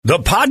The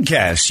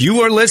podcast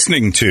you are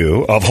listening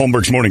to of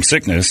Holmberg's Morning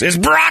Sickness is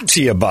brought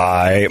to you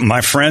by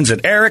my friends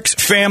at Eric's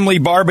Family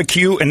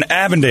Barbecue in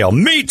Avondale.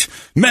 Meet,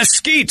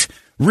 mesquite,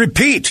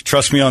 repeat.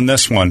 Trust me on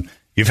this one.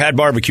 You've had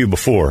barbecue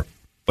before,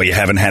 but you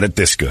haven't had it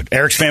this good.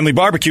 Eric's Family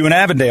Barbecue in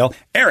Avondale,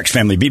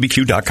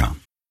 ericsfamilybbq.com.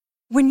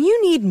 When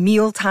you need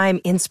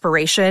mealtime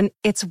inspiration,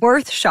 it's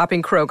worth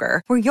shopping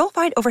Kroger, where you'll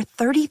find over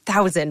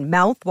 30,000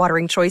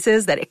 mouth-watering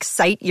choices that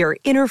excite your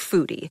inner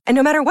foodie. And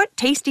no matter what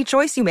tasty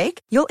choice you make,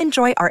 you'll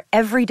enjoy our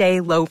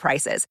everyday low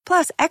prices,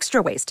 plus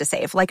extra ways to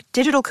save, like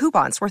digital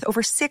coupons worth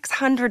over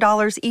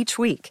 $600 each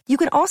week. You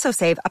can also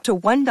save up to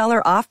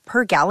 $1 off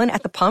per gallon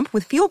at the pump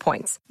with fuel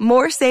points.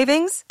 More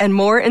savings and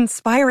more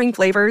inspiring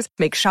flavors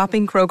make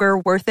shopping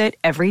Kroger worth it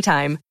every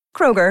time.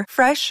 Kroger,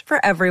 fresh for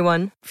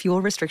everyone.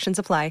 Fuel restrictions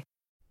apply.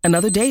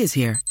 Another day is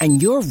here,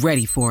 and you're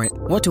ready for it.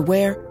 What to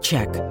wear?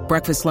 Check.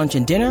 Breakfast, lunch,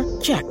 and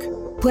dinner? Check.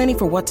 Planning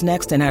for what's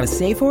next and how to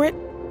save for it?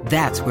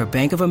 That's where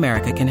Bank of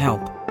America can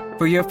help.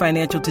 For your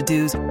financial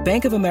to-dos,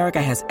 Bank of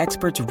America has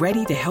experts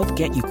ready to help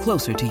get you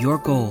closer to your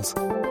goals.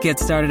 Get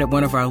started at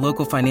one of our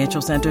local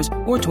financial centers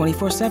or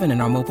 24/7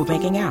 in our mobile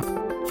banking app.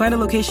 Find a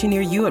location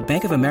near you at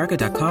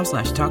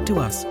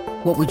bankofamerica.com/talktous.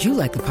 What would you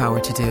like the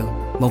power to do?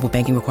 Mobile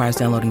banking requires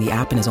downloading the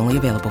app and is only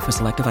available for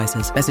select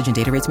devices. Message and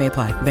data rates may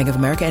apply. Bank of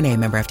America N.A.,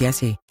 member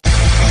FDIC.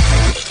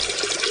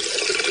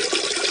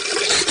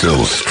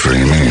 Still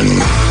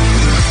streaming.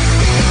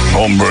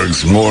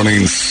 Holmberg's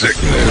Morning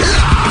Sickness.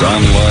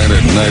 Online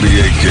at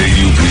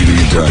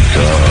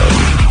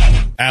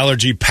 98kupd.com.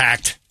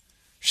 Allergy-packed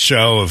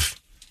show of...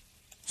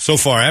 So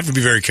far, I have to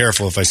be very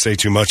careful if I say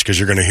too much because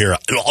you're going to hear a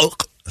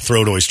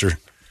throat oyster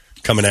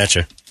coming at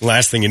you.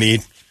 Last thing you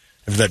need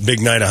is that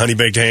big night of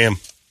honey-baked ham.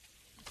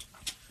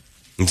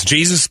 And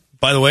Jesus,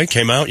 by the way,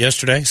 came out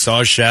yesterday, saw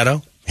his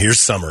shadow. Here's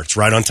summer. It's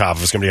right on top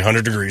of us. It's going to be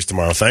 100 degrees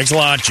tomorrow. Thanks a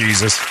lot,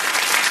 Jesus.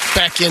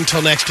 Back in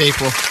till next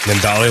April. And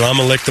then Dalai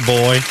Lama licked the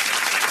boy.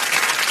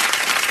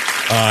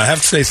 I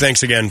have to say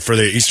thanks again for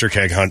the Easter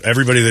keg hunt.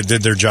 Everybody that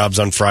did their jobs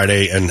on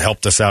Friday and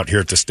helped us out here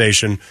at the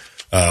station.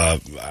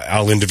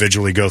 I'll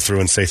individually go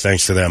through and say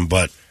thanks to them,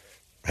 but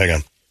hang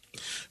on.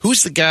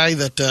 Who's the guy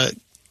that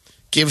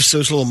gave us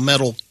those little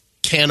metal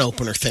can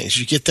opener things?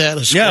 You get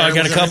that? Yeah, I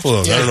got a couple of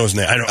those. Yeah. I don't know his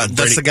name.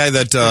 That's the guy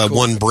that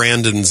won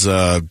Brandon's...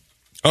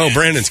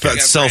 Brandon's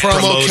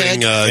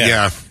self-promoting,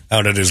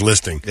 out at his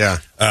listing. Yeah.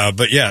 I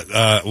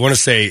want to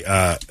say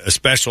a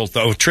special,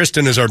 though.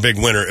 Tristan is our big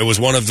winner. It was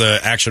one of the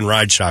Action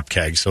Ride Shop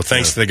kegs, so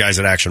thanks to the guys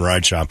at Action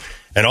Ride Shop.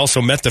 And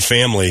also met the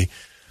family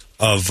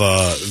of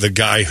the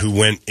guy who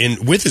went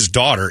in with his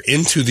daughter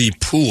into the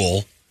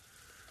pool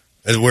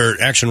where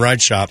Action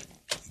Ride Shop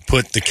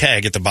put the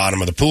keg at the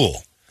bottom of the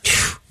pool.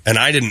 And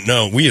I didn't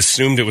know. We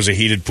assumed it was a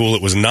heated pool.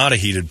 It was not a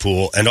heated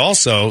pool. And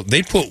also,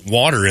 they put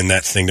water in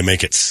that thing to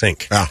make it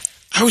sink. Ah.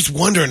 I was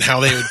wondering how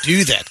they would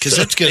do that, because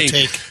that's going to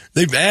take...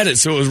 They've added,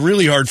 so it was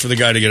really hard for the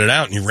guy to get it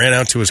out. And he ran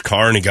out to his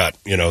car, and he got,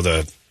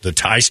 the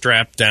tie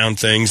strap down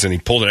things, and he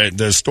pulled it.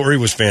 The story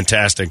was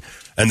fantastic.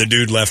 And the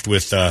dude left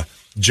with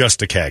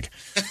just a keg.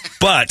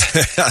 But...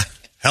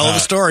 Hell of a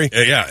story.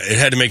 Yeah, it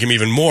had to make him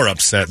even more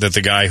upset that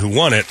the guy who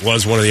won it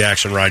was one of the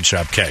Action Ride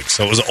Shop kegs.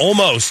 So it was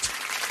almost...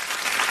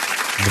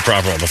 the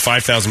proper one. The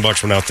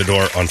 $5,000 went out the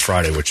door on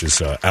Friday, which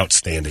is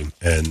outstanding.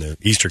 And the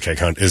Easter keg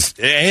hunt is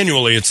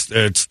annually.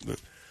 It's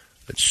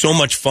so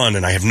much fun,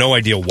 and I have no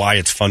idea why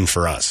it's fun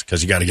for us,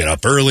 because you got to get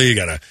up early, you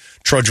got to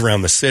trudge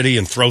around the city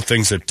and throw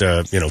things at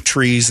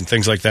trees and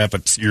things like that.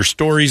 But your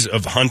stories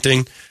of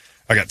hunting,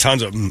 I got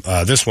tons of them.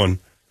 This one,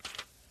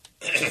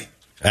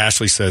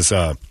 Ashley says,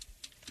 I've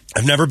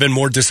never been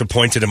more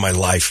disappointed in my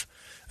life.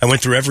 I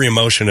went through every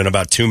emotion in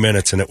about 2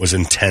 minutes, and it was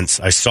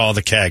intense. I saw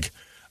the keg.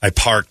 I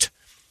parked.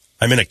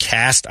 I'm in a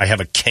cast. I have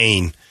a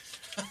cane.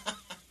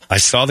 I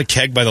saw the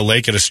keg by the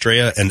lake at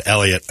Estrella and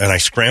Elliott, and I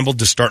scrambled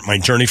to start my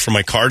journey from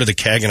my car to the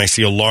keg, and I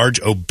see a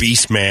large,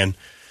 obese man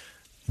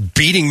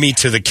beating me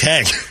to the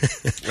keg.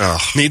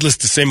 Needless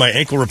to say, my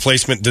ankle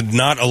replacement did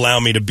not allow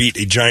me to beat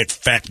a giant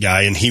fat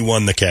guy, and he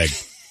won the keg.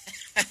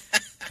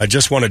 I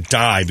just want to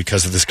die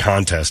because of this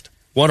contest.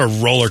 What a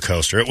roller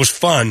coaster. It was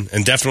fun,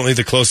 and definitely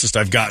the closest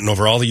I've gotten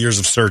over all the years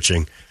of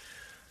searching.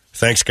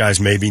 Thanks, guys.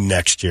 Maybe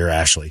next year,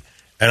 Ashley.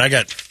 And I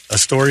got a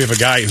story of a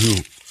guy who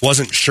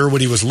wasn't sure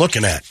what he was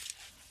looking at.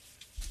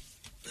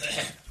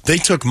 They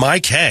took my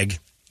keg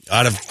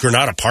out of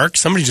Granada Park.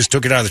 Somebody just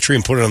took it out of the tree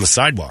and put it on the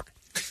sidewalk.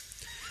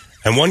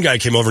 And one guy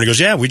came over and he goes,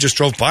 yeah, we just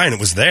drove by and it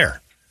was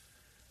there.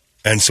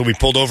 And so we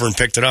pulled over and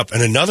picked it up.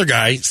 And another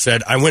guy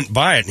said, I went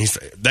by it. And he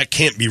said, that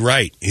can't be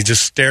right. He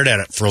just stared at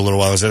it for a little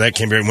while and said, that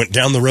can't be right. Went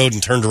down the road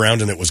and turned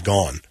around and it was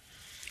gone.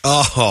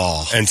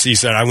 Oh. And so he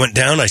said, I went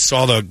down, I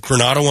saw the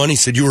Granada one. He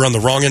said, you were on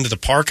the wrong end of the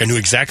park. I knew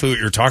exactly what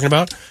you were talking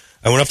about.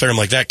 I went up there and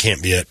I'm like, that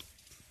can't be it.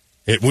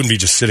 It wouldn't be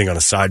just sitting on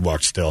a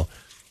sidewalk still.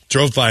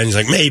 Drove by and he's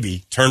like,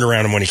 maybe. Turned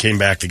around and when he came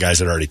back, the guys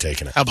had already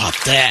taken it. How about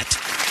that?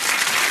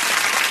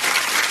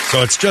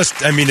 So it's just,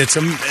 it's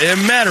a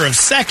matter of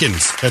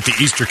seconds that the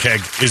Easter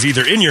keg is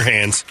either in your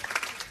hands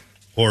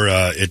or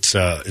it's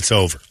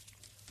over.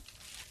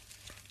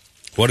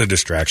 What a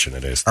distraction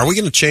it is. Are we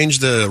going to change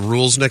the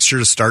rules next year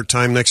to start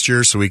time next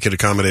year so we could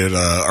accommodate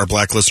our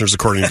black listeners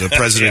according to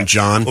President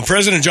John? Well,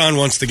 President John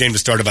wants the game to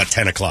start about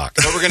 10 o'clock.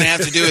 What we're going to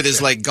have to do it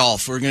is like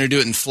golf. We're going to do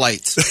it in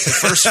flights. The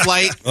first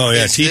flight. Oh,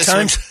 yeah. is Tea this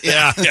times? one.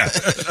 Yeah. Yeah.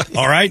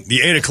 All right.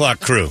 The 8 o'clock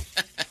crew.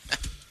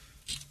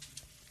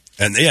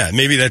 And, yeah,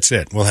 maybe that's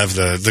it. We'll have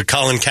the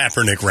Colin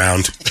Kaepernick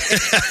round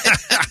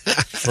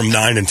from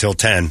 9 until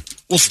 10.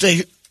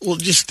 We'll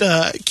just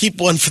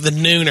keep one for the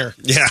nooner.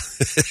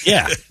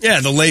 Yeah. Yeah,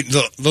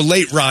 the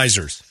late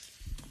risers.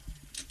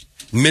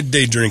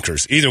 Midday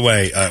drinkers. Either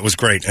way, it was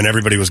great, and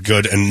everybody was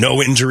good, and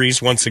no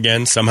injuries once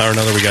again. Somehow or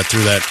another, we got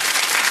through that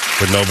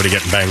with nobody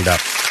getting banged up.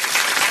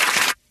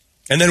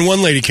 And then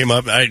one lady came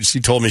up. She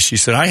told me, she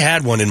said, I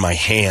had one in my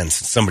hands.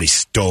 Somebody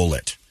stole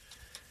it.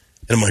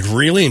 And I'm like,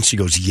 really? And she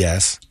goes,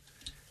 yes.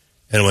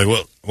 And I'm like,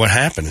 well, what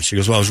happened? And she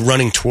goes, well, I was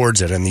running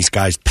towards it, and these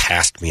guys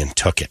passed me and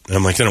took it. And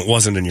I'm like, then it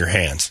wasn't in your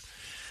hands.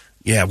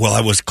 Yeah, well, I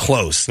was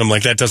close. And I'm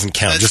like, that doesn't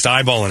count. Just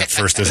eyeballing it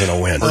first isn't a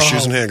win.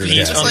 Horseshoes and hand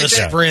grenades. On the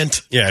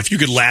sprint. Yeah, if you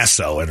could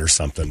lasso it or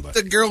something. But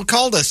The girl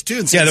called us, too.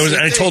 And said, yeah,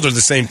 I told her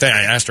the same thing.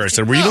 I asked her, I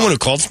said, were you the one who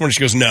called this morning?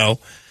 She goes, no.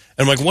 And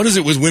I'm like, what is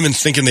it with women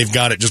thinking they've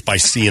got it just by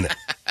seeing it?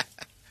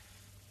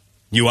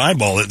 You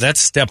eyeball it.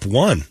 That's step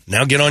one.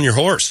 Now get on your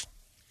horse.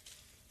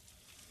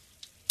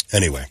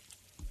 Anyway,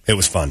 it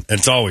was fun.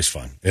 It's always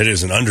fun. It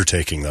is an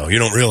undertaking, though. You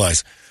don't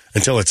realize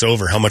until it's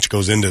over how much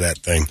goes into that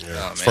thing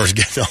as far as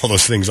getting all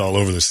those things all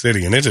over the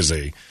city. And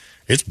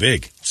it's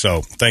big.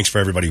 So thanks for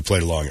everybody who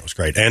played along. It was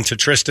great. And to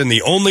Tristan,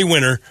 the only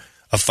winner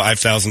of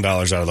 $5,000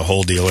 out of the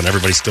whole deal, and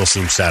everybody still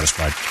seems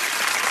satisfied.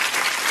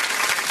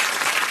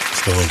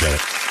 Still don't get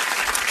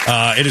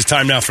it. It is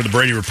time now for the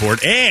Brady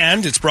Report,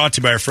 and it's brought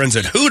to you by our friends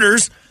at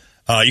Hooters.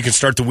 You can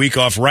start the week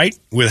off right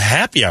with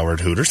happy hour at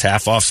Hooters.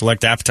 Half off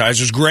select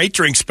appetizers, great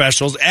drink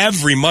specials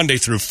every Monday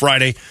through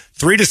Friday,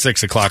 3 to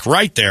 6 o'clock,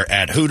 right there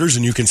at Hooters.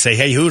 And you can say,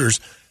 hey, Hooters,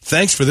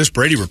 thanks for this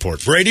Brady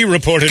Report. Brady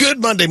reported.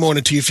 Good Monday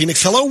morning to you,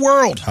 Phoenix. Hello,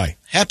 world. Hi.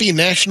 Happy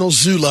National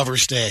Zoo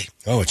Lovers Day.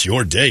 Oh, it's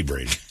your day,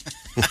 Brady.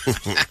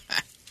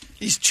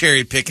 He's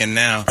cherry picking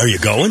now. Are you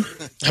going?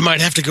 I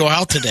might have to go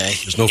out today.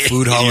 There's no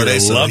food holiday,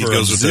 so he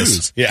goes with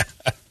this. Yeah.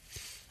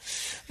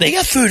 They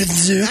got food at the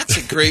zoo.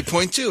 That's a great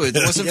point, too. It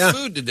wasn't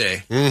food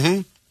today. Mm-hmm.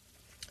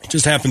 It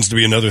just happens to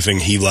be another thing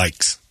he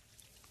likes.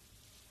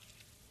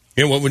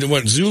 Yeah,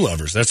 what zoo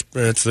lovers?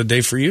 That's the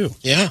day for you.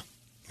 Yeah.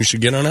 You should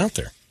get on out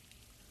there.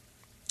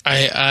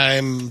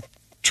 I'm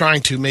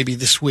trying to maybe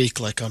this week,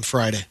 like on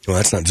Friday. Well,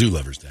 that's not Zoo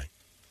Lovers Day.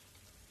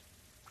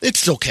 It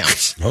still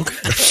counts. Okay.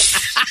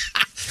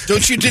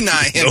 Don't you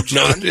deny him, No,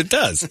 John? it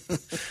does.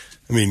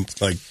 I mean,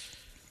 like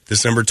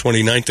December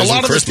 29th isn't A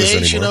lot of Christmas the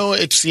days, anymore.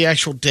 it's the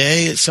actual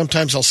day.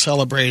 Sometimes I'll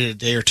celebrate it a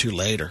day or two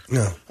later.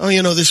 No. Oh,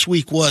 this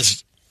week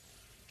was,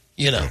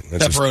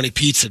 pepperoni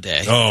pizza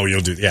day. Oh,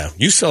 you'll do. Yeah,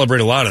 you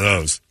celebrate a lot of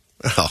those.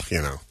 Oh,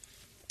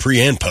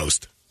 Pre and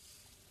post.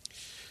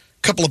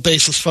 Couple of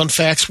baseless fun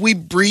facts. We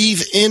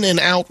breathe in and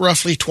out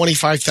roughly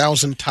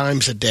 25,000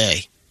 times a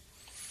day.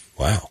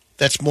 Wow.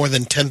 That's more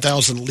than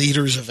 10,000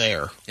 liters of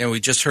air. Yeah, we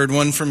just heard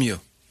one from you.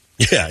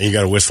 Yeah, you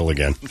got to whistle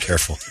again.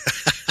 Careful.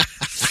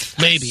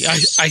 Maybe.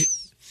 I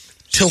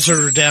tilted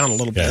her down a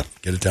little Yeah,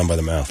 bit. get it down by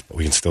the mouth, but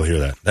we can still hear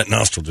that. That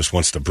nostril just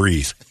wants to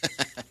breathe.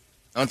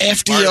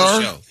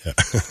 FDR,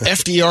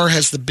 FDR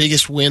has the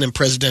biggest win in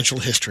presidential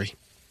history.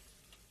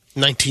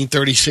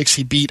 1936,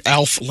 he beat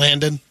Alf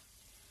Landon.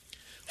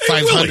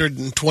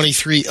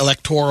 523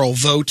 electoral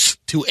votes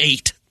to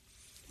 8.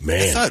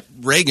 Man. I thought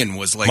Reagan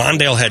was like...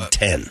 Mondale had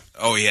 10.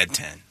 Oh, he had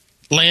 10.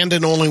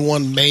 Landon only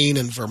won Maine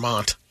and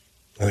Vermont.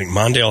 I think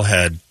Mondale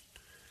had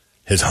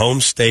his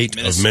home state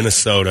of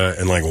Minnesota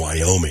and like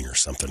Wyoming or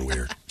something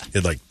weird. He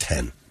had like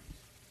 10.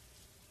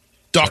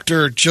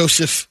 Dr.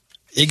 Joseph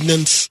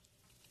Ignaz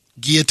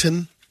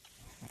Guillotine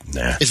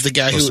is the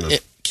guy who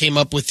came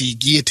up with the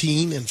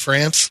guillotine in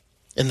France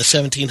in the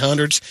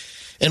 1700s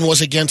and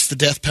was against the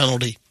death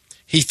penalty.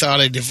 He thought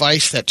a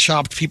device that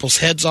chopped people's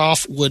heads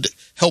off would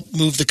help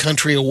move the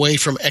country away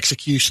from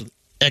executions.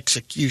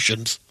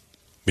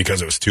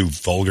 Because it was too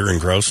vulgar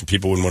and gross and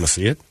people wouldn't want to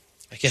see it?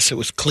 I guess it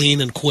was clean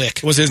and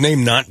quick. Was his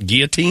name not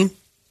Guillotine?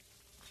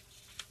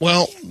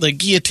 Well, the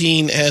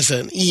guillotine has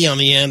an E on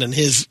the end, and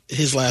his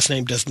last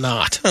name does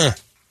not. Huh.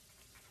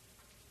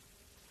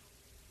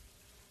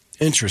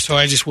 Interesting. So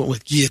I just went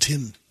with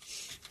Guillotine.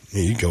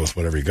 Yeah, you go with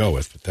whatever you go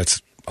with, but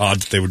that's odd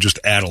that they would just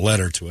add a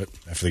letter to it.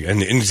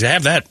 And to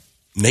have that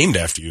named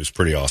after you is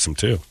pretty awesome,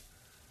 too.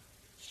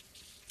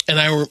 And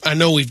I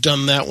know we've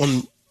done that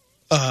one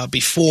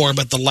before,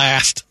 but the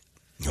last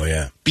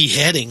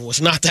beheading was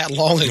not that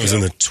long ago. It was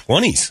in the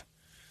 20s.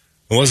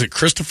 Was it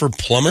Christopher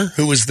Plummer?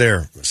 Who was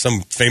there?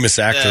 Some famous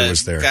actor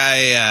was there.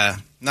 Guy,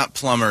 not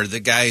Plummer, the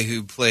guy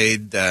who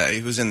played,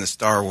 he was in the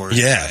Star Wars.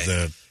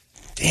 Yeah,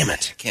 damn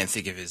it. I can't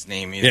think of his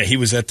name either. Yeah, he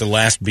was at the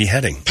last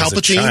beheading. Palpatine? As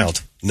a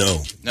child.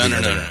 No.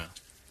 No.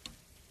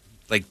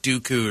 Like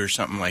Dooku or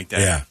something like that.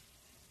 Yeah.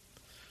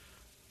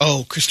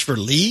 Oh, Christopher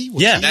Lee?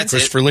 That's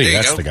Christopher it. Lee. There you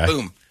That's go. the guy.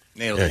 Boom.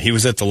 Nailed Yeah, it. he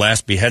was at the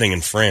last beheading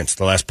in France,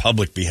 the last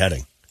public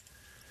beheading.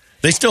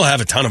 They still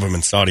have a ton of them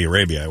in Saudi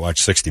Arabia. I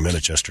watched 60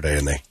 Minutes yesterday,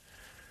 and they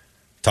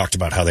talked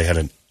about how they had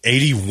an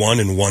 81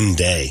 in one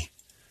day.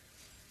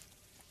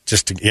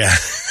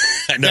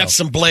 I know. That's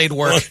some blade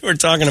work. Well, we're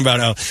talking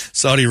about how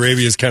Saudi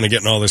Arabia is kind of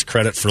getting all this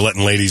credit for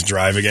letting ladies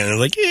drive again. And they're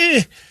like,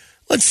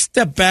 let's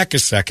step back a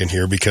second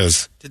here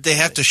because... Did they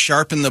have to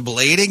sharpen the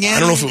blade again? I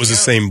don't know if it was the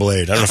same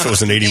blade. I don't know if it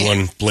was an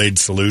 81 blade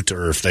salute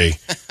or if they...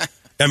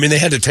 I mean, they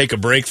had to take a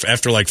break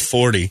after like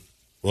 40.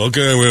 Well,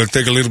 okay, we'll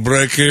take a little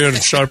break here and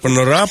sharpen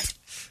it up.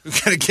 We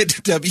got to get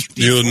to WD-40.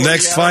 You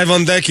next 5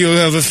 on deck, you'll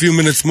have a few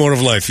minutes more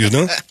of life, you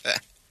know?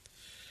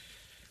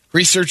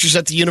 Researchers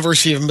at the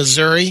University of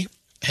Missouri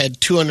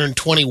had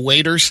 220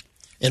 waiters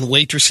and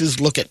waitresses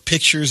look at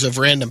pictures of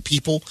random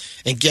people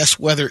and guess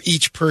whether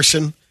each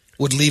person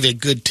would leave a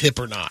good tip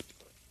or not.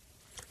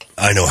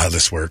 I know how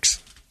this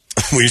works.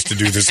 We used to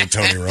do this at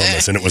Tony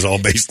Roma's, and it was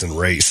all based in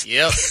race.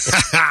 Yep.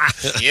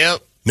 Yep.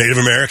 Native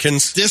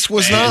Americans? This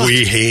was not.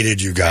 We hated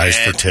you guys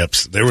for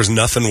tips. There was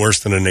nothing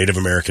worse than a Native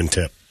American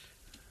tip.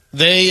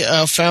 They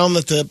found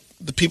that the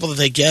people that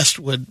they guessed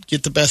would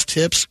get the best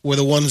tips were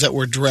the ones that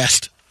were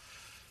dressed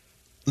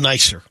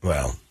nicer.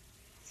 Well.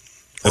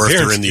 Or if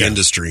they're in the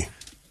industry,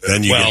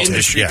 then you get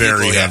tipped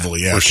very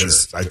heavily. Yeah,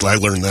 because I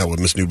learned that with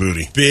Miss New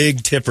Booty.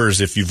 Big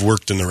tippers if you've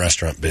worked in the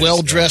restaurant biz.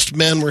 Well-dressed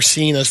men were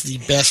seen as the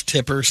best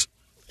tippers,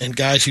 and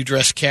guys who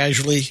dressed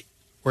casually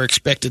were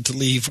expected to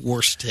leave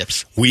worse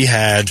tips. We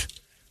had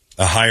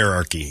a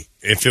hierarchy.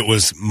 If it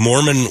was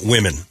Mormon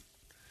women,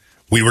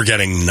 we were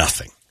getting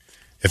nothing.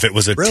 If it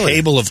was a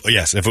table of,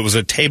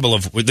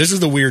 this is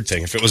the weird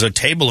thing. If it was a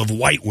table of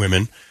white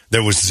women,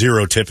 there was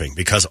zero tipping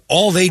because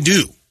all they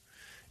do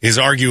is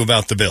argue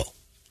about the bill.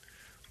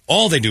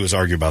 All they do is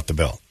argue about the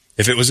bill.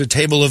 If it was a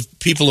table of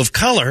people of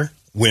color,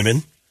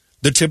 women,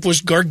 the tip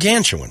was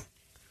gargantuan.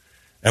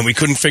 And we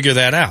couldn't figure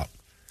that out.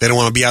 They don't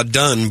want to be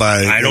outdone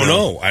by... I don't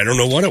know. I don't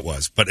know what it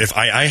was. But if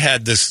I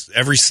had this,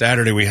 every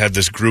Saturday we had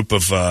this group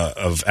of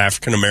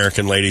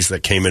African-American ladies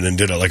that came in and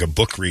did a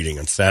book reading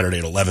on Saturday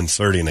at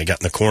 11:30, and they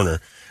got in the corner.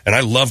 And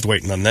I loved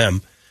waiting on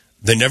them.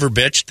 They never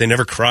bitched. They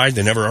never cried.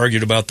 They never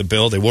argued about the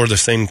bill. They wore the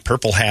same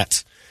purple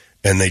hats.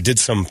 And they did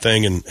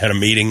something and had a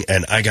meeting,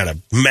 and I got a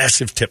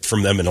massive tip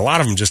from them, and a lot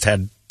of them just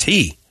had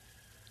tea.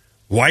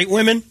 White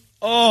women,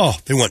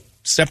 they want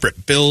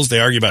separate bills.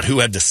 They argue about who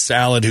had the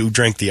salad, who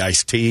drank the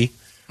iced tea.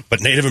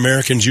 But Native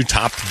Americans, you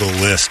topped the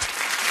list.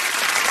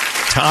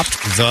 Topped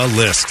the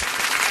list.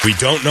 We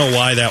don't know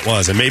why that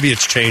was, and maybe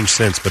it's changed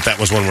since, but that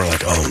was when we're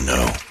like, oh,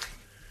 no.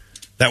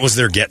 That was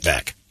their get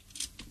back.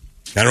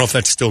 I don't know if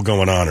that's still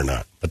going on or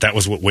not, but that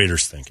was what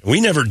waiters think. We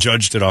never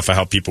judged it off of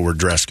how people were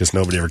dressed because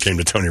nobody ever came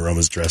to Tony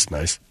Roma's dressed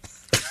nice.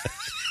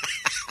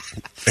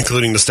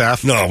 Including the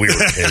staff? No, we were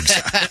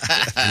pigs.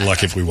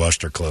 Lucky if we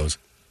washed our clothes.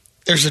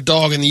 There's a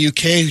dog in the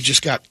UK who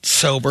just got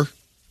sober.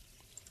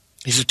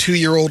 He's a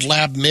 2-year-old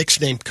lab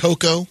mix named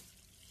Coco.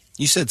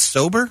 You said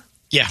sober?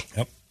 Yeah.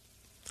 Yep.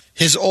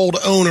 His old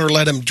owner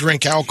let him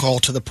drink alcohol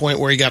to the point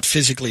where he got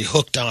physically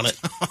hooked on it.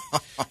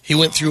 He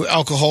went through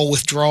alcohol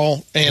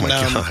withdrawal, and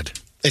God.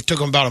 It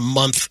took him about a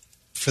month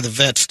for the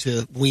vets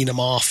to wean him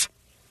off.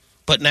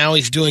 But now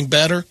he's doing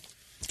better.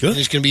 Good. And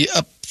he's going to be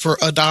up for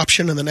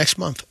adoption in the next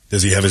month.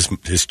 Does he have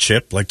his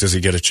chip? Does he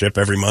get a chip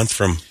every month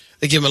from...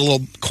 They give him a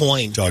little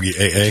coin. Doggy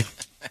AA?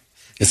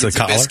 It's a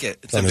collar? Biscuit.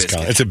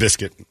 It's a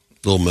biscuit.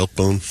 Little milk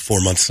bone. 4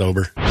 months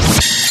sober.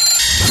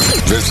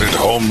 Visit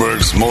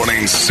Holmberg's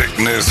Morning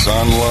Sickness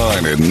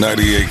online at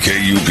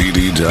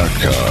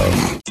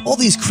 98kupd.com. All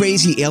these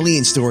crazy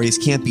alien stories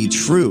can't be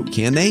true,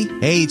 can they?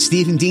 Hey, it's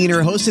Stephen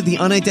Diener, host of the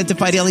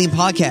Unidentified Alien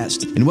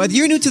Podcast. And whether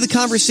you're new to the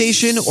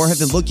conversation or have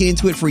been looking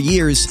into it for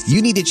years,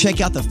 you need to check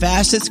out the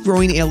fastest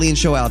growing alien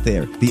show out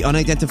there, the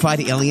Unidentified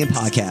Alien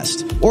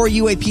Podcast, or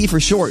UAP for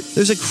short.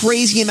 There's a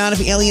crazy amount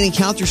of alien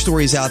encounter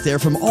stories out there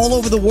from all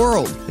over the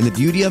world. And the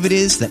beauty of it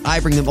is that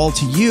I bring them all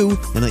to you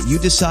and let you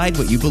decide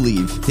what you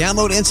believe.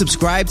 Download and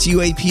subscribe to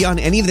UAP on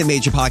any of the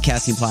major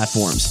podcasting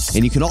platforms.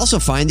 And you can also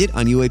find it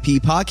on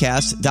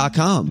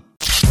UAPpodcast.com.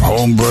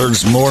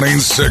 Holmberg's Morning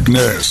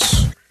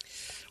Sickness.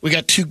 We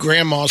got 2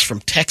 grandmas from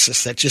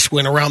Texas that just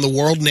went around the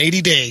world in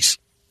 80 days.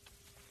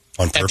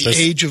 On purpose? At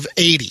the age of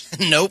 80.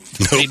 Nope.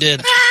 They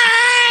did.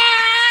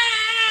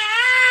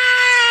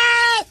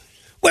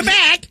 We're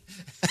back.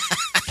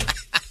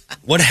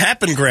 What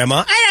happened,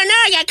 Grandma? I don't know.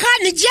 I got caught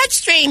in the jet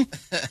stream.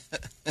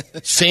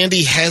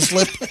 Sandy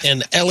Heslip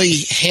and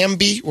Ellie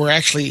Hamby were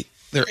actually,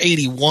 they're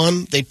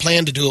 81. They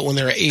planned to do it when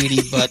they were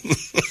 80, but...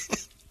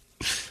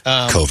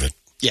 COVID.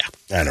 Yeah.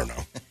 I don't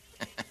know.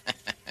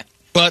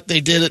 But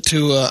they did it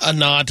to a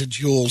nod to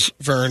Jules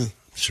Verne.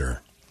 Sure.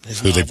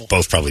 Who they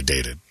both probably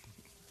dated.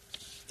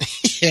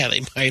 Yeah, they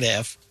might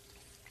have.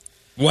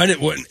 What,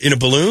 in a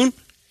balloon?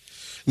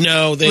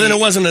 No, they... Then it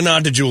wasn't a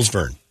nod to Jules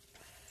Verne.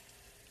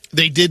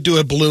 They did do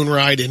a balloon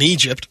ride in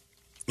Egypt.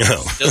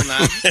 No.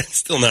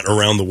 Still not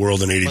around the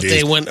world in 80 days.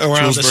 They went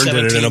around Jules the Verne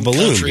 17 did it in a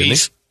balloon,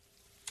 countries.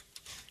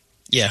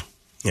 didn't he? Yeah.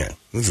 Yeah,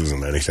 this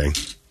isn't anything.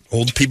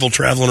 Old people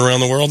traveling around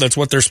the world, that's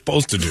what they're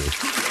supposed to do.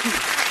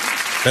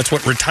 That's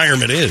what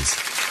retirement is.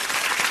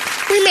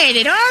 We made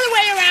it all the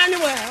way around the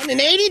world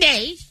in 80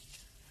 days.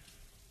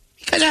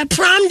 Because our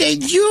prom date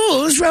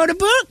Jules wrote a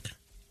book.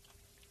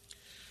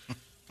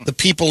 The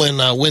people in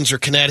Windsor,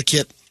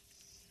 Connecticut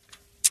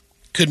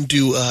couldn't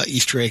do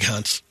Easter egg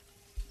hunts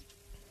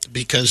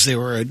because they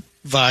were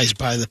advised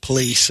by the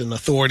police and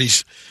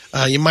authorities,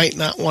 you might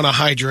not want to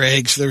hide your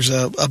eggs. There's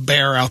a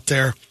bear out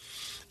there,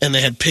 and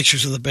they had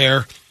pictures of the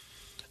bear.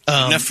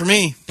 Enough for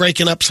me.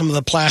 Breaking up some of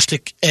the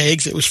plastic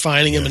eggs. It was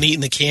finding them and eating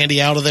the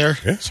candy out of there.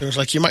 Yeah. So it was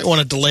like, you might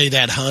want to delay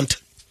that hunt.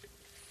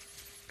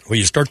 Well,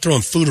 you start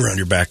throwing food around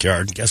your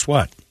backyard, and guess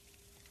what?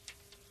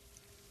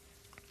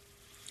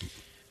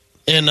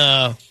 In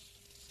the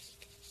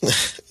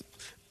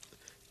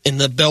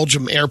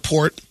Belgium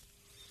airport,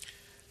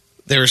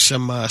 there's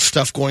some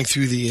stuff going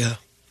through the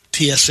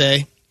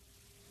TSA,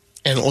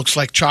 and it looks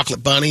like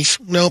chocolate bunnies.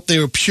 Nope, they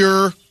were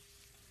pure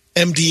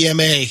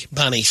MDMA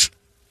bunnies.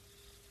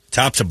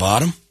 Top to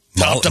bottom?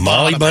 Top to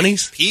Molly bottom.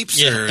 bunnies?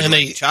 Peeps Yeah, or and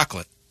like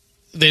chocolate?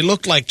 They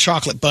look like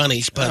chocolate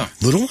bunnies, but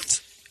Little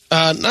ones?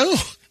 no.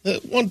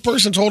 One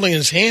person's holding in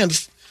his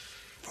hands.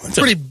 That's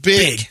Pretty a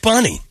big.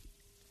 bunny.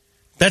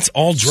 That's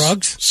all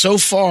drugs? So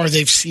far,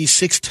 they've seized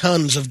 6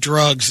 tons of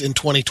drugs in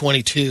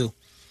 2022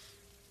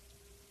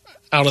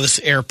 out of this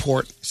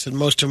airport. Said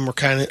most of them were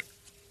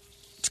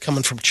it's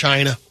coming from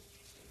China.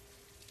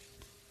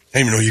 I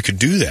didn't even know you could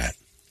do that.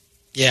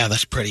 Yeah,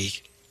 that's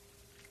pretty.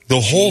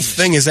 The whole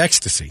thing is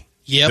ecstasy.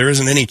 Yep. There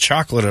isn't any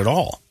chocolate at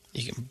all.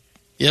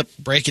 Yep,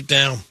 break it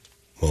down.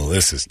 Well,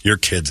 this is your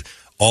kids.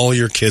 All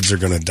your kids are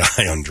going to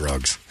die on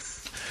drugs.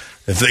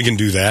 If they can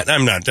do that,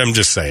 I'm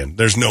just saying.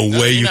 There's no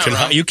way you can.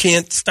 wrong. You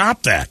can't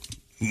stop that.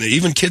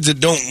 Even kids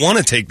that don't want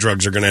to take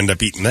drugs are going to end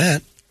up eating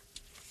that.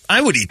 I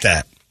would eat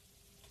that.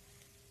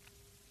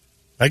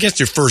 I guess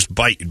your first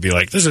bite, you'd be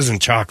like, this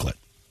isn't chocolate.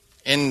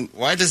 And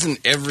why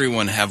doesn't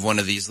everyone have one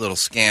of these little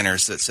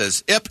scanners that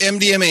says, yep,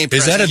 MDMA?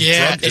 Is that a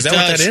Yeah, drug? it Is that does.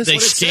 what that is? They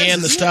What it scan says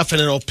the is- stuff, and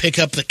it'll pick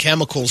up the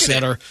chemicals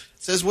that are. It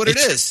says what it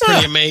is.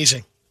 Pretty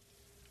amazing.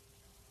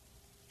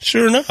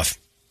 Sure enough.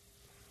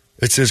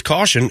 It says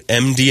caution,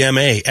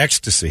 MDMA,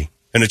 ecstasy.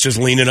 And it's just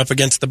leaning up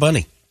against the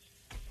bunny.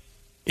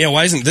 Yeah,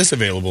 why isn't this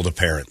available to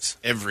parents?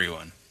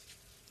 Everyone.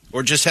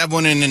 Or just have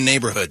one in the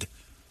neighborhood.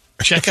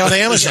 Check out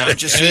Amazon. Yeah,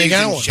 just so they you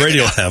got can one. check Brady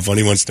it will out. have one.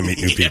 He wants to meet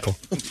new people.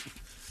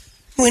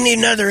 We need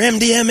another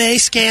MDMA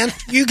scan.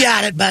 You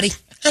got it, buddy.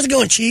 How's it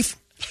going, Chief?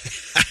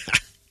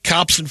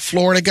 Cops in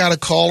Florida got a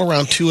call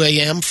around 2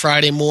 a.m.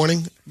 Friday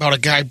morning about a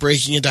guy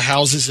breaking into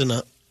houses in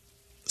a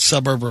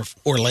suburb of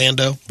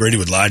Orlando. Brady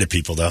would lie to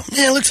people, though.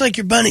 Yeah, it looks like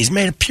your bunny's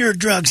made of pure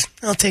drugs.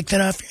 I'll take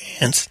that off your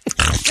hands.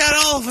 Got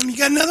all of them. You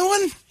got another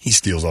one? He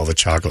steals all the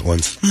chocolate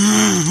ones.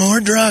 More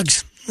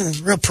drugs.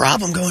 There's a real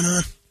problem going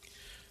on.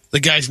 The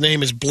guy's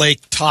name is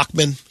Blake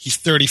Talkman. He's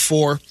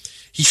 34.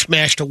 He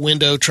smashed a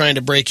window trying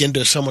to break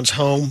into someone's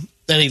home.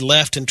 Then he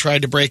left and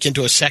tried to break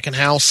into a second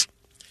house.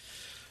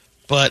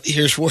 But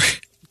here's where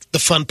the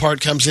fun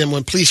part comes in.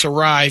 When police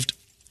arrived,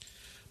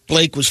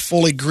 Blake was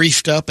fully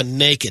greased up and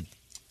naked.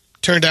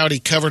 Turned out he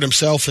covered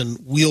himself in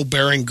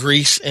wheel-bearing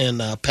grease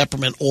and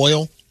peppermint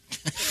oil.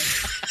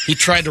 He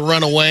tried to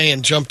run away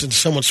and jumped into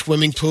someone's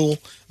swimming pool,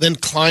 then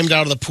climbed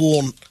out of the pool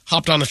and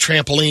hopped on a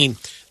trampoline.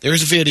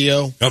 There's a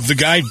video. Of the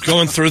guy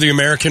going through the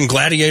American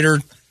Gladiator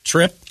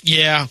trip?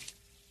 Yeah,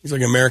 He's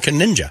like an American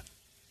ninja.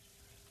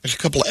 there's a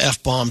couple of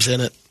F-bombs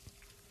in it.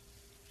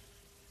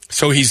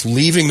 So he's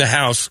leaving the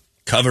house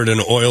covered in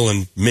oil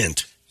and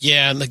mint.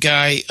 Yeah, and the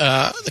guy,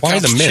 the Why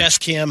cop's the mint?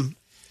 chest cam,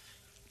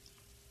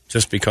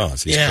 Just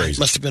because. He's crazy.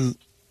 must have been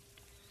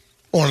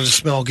wanted to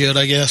smell good,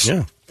 I guess.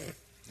 Yeah.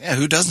 Yeah,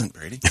 who doesn't,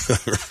 Brady?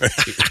 Right.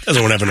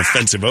 Doesn't want to have an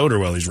offensive odor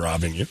while he's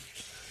robbing you.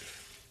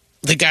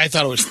 The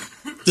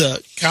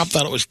cop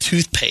thought it was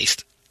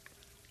toothpaste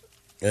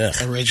Yeah.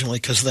 originally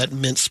because of that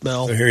mint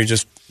smell. So here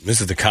this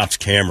is the cop's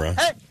camera.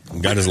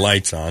 Got his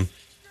lights on.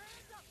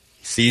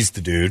 Sees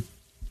the dude.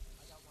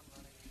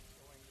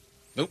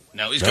 Nope,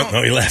 now he's No,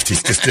 gone. he left.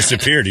 He's just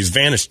disappeared. He's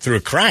vanished through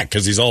a crack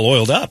because he's all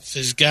oiled up. So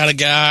he's got a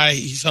guy,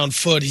 he's on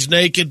foot, he's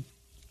naked.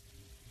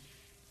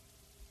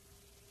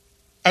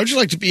 How would you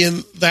like to be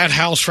in that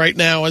house right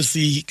now as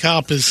the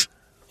cop is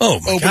Oh,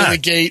 my opening God. the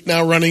gate,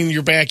 now running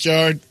your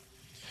backyard?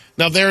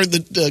 Now there are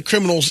the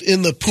criminals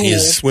in the pool. He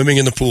is swimming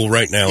in the pool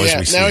right now as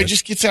we see now he it.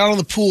 just gets out of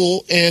the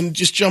pool and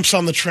just jumps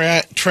on the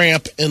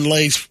tramp and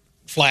lays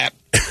flat.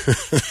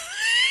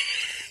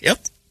 Yep.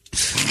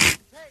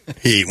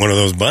 He ate one of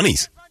those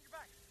bunnies.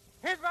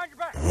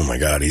 Oh, my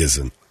God. He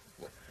isn't.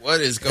 What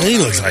is going on? He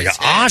looks with like his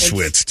an head?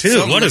 Auschwitz, too.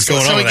 What is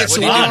going So on he with gets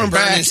that the one body? arm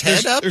back. Burn his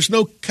head up? There's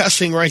no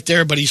cussing right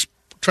there, but he's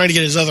trying to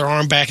get his other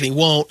arm back and he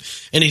won't.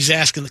 And he's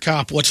asking the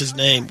cop, "What's his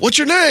name? What's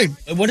your name?"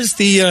 What is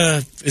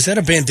the, is that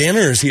a bandana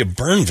or is he a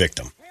burn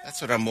victim?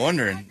 That's what I'm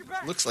wondering.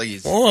 Looks like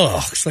he's Oh,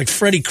 looks like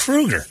Freddy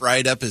Krueger.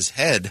 fried up his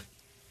head.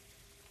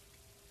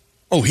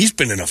 Oh, he's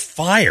been in a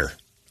fire.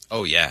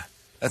 Oh, yeah.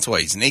 That's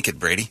why he's naked,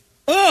 Brady.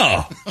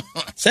 Oh,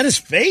 is that his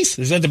face?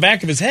 Is that the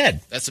back of his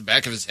head? That's the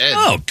back of his head.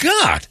 Oh,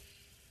 God.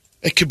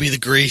 It could be the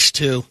grease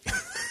too. I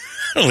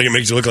don't think it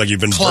makes you look like you've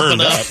been Clumping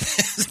burned up.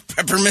 up.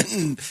 Peppermint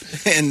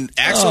and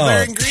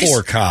axle-bearing grease.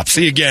 Poor cop.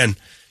 See, again,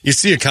 you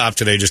see a cop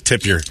today, just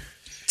tip your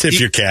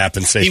cap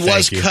and say He thank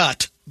was you.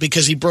 cut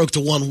because he broke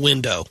the one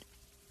window.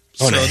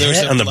 On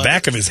the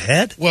back of his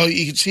head? Well,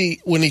 you can see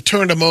when he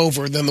turned him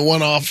over, then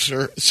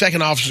the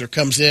second officer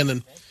comes in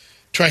and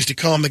tries to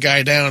calm the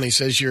guy down. He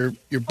says, "You're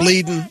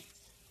bleeding.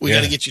 We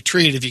got to get you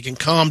treated. If you can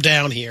calm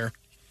down here,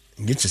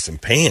 get you some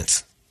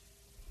pants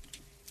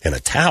and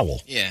a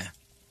towel." Yeah,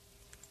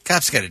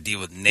 cops got to deal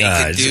with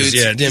naked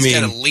dudes. I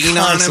mean, lean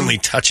constantly on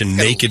him. touching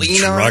naked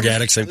drug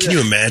addicts. Can you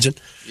imagine?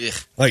 Yeah.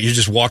 Like you're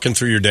just walking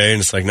through your day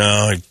and it's like,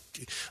 no.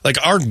 Like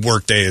our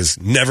work day is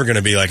never going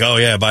to be like, oh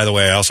yeah, by the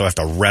way, I also have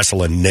to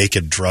wrestle a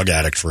naked drug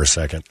addict for a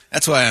second.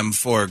 That's why I'm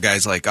for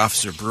guys like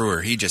Officer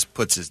Brewer. He just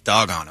puts his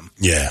dog on him.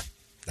 Yeah,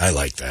 I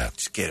like that.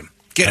 Just get him.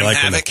 I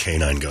like when the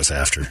canine goes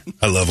after.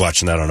 I love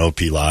watching that on OP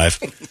Live.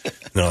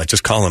 Like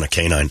just calling a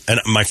canine. And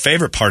my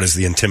favorite part is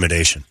the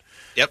intimidation.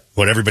 Yep.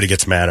 What everybody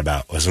gets mad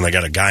about was when they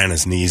got a guy on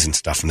his knees and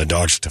stuff, and the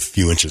dog's just a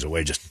few inches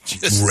away, just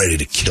ready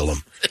to kill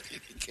him.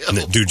 And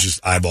the dude's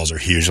just eyeballs are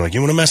huge. You're like,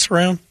 you want to mess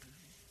around?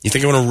 You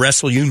think I want to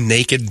wrestle you,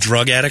 naked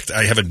drug addict?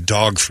 I have a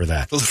dog for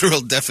that. The literal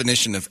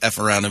definition of F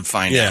around and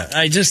find out. Yeah,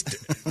 I just...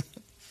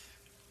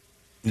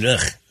 ugh.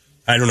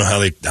 I don't know how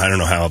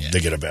they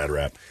get a bad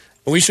rap.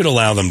 But we should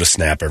allow them to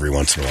snap every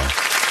once in a while.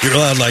 You're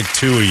allowed like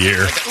 2 a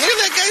year. Look at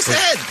that guy's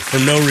head. For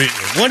no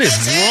reason. What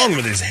is wrong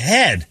with his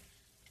head?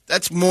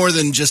 That's more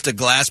than just a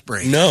glass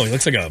break. No, he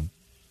looks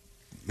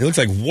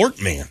like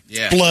Wart Man.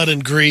 Yeah. Blood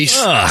and grease.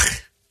 Ugh.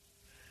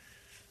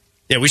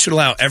 Yeah, we should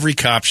allow, every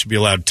cop should be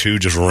allowed 2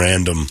 just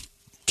random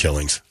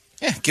killings.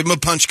 Yeah, give them a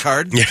punch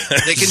card. Yeah,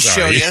 they can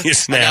show you.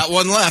 I got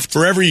one left.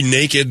 For every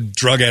naked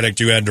drug addict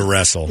you had to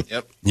wrestle,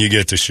 you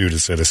get to shoot a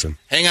citizen.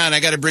 Hang on, I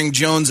got to bring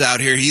Jones out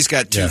here. He's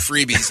got 2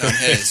 freebies on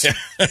his.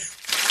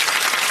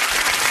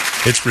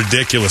 It's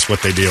ridiculous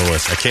what they deal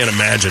with. I can't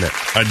imagine it.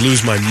 I'd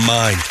lose my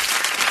mind.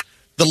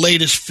 The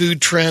latest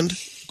food trend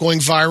going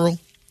viral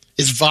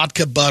is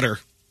vodka butter.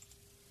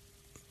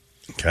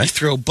 Okay. You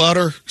throw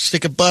butter,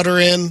 stick of butter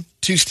in,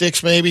 2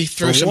 sticks maybe,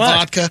 throw some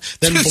vodka,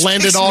 then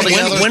blend it all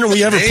together. When are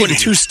we ever putting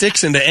 2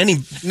 sticks into any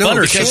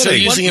butter? Because they're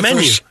using it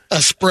for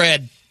a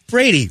spread.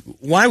 Brady,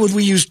 why would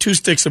we use 2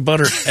 sticks of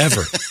butter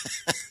ever?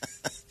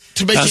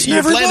 To make it,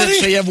 you blend it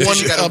so you have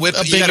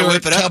a bigger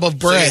tub of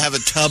bread. So you have a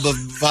tub of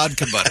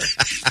vodka butter.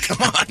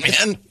 Come on,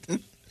 man.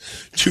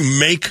 To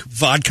make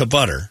vodka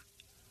butter.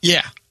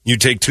 Yeah. You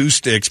take 2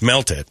 sticks,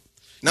 melt it.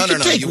 No. You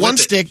take 1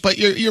 stick, but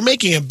you're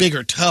making a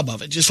bigger tub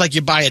of it, just like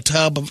you buy a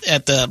tub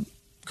at the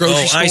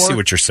grocery store. I see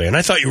what you're saying.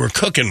 I thought you were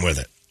cooking with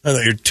it. I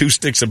thought you're 2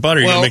 sticks of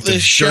butter. You're going to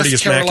make the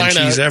dirtiest mac and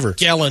cheese ever.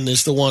 Gellin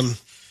is the one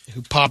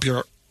who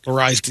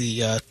popularized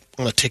the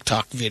on a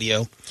TikTok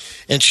video,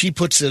 and she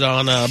puts it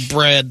on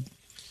bread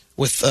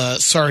with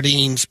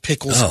sardines,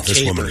 pickles, and capers.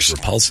 This woman is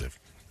repulsive.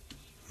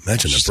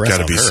 Imagine the breath got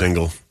to be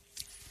single.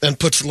 And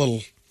puts a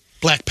little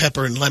black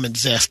pepper and lemon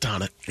zest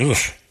on it. Ugh.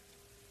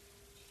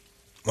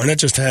 Why not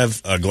just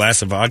have a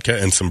glass of vodka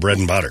and some bread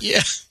and butter?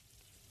 Yeah.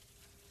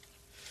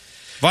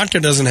 Vodka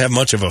doesn't have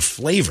much of a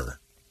flavor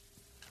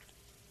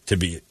to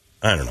be,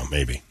 I don't know,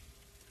 maybe.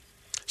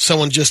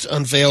 Someone just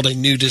unveiled a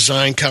new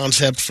design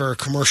concept for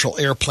commercial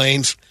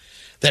airplanes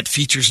that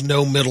features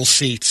no middle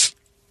seats.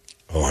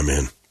 Oh, I'm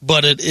in.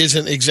 But it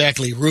isn't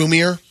exactly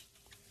roomier.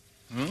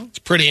 It's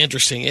pretty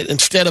interesting.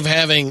 Instead of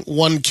having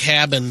one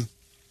cabin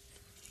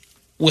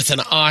with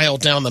an aisle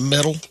down the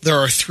middle, there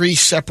are 3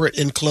 separate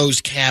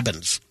enclosed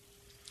cabins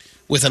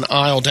with an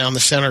aisle down the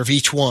center of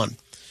each one.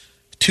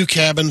 2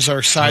 cabins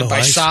are side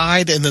by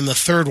side, and then the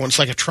third one's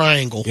like a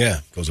triangle. Yeah,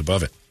 goes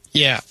above it.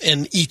 Yeah,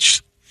 and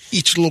each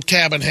little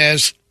cabin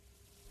has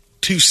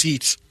 2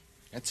 seats.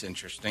 That's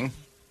interesting.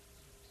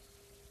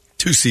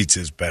 2 seats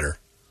is better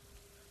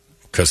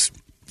because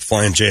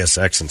flying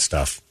JSX and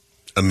stuff,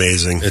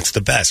 amazing. It's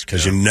the best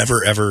because you're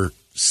never ever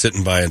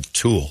sitting by a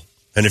tool.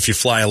 And if you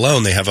fly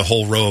alone, they have a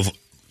whole row of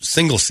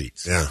single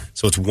seats. Yeah,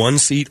 so it's 1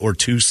 seat or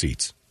 2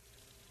 seats.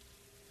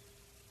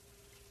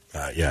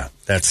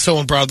 That's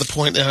someone brought up the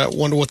point. I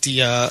wonder what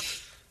the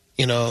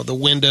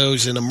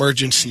windows and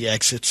emergency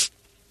exits.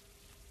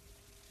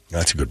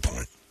 That's a good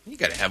point. You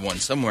got to have one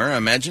somewhere. I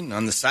imagine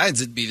on the sides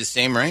it'd be the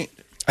same, right?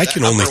 I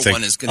can only think,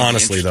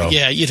 honestly, though.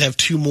 Yeah, you'd have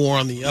 2 more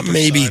on the upper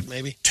side,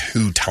 maybe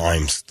 2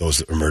 times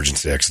those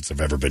emergency exits have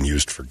ever been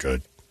used for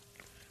good.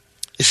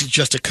 This is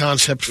just a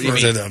concept for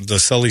the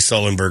Sully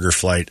Sullenberger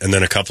flight, and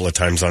then a couple of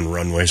times on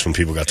runways when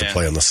people got to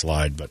play on the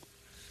slide, but.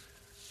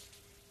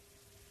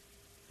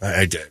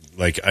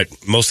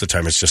 Most of the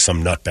time, it's just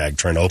some nutbag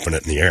trying to open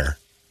it in the air.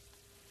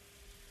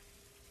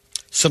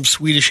 Some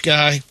Swedish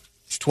guy,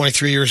 he's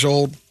 23 years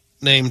old,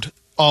 named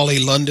Ollie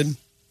London,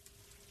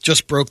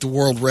 just broke the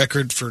world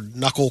record for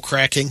knuckle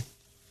cracking,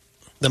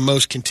 the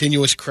most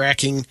continuous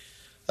cracking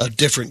of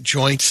different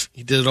joints.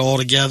 He did it all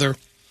together.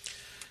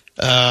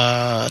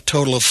 A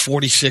total of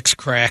 46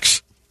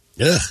 cracks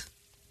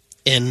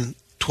in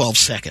 12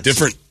 seconds.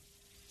 Different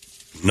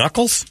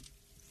knuckles?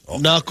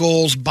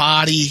 Knuckles,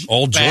 body,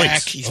 all back.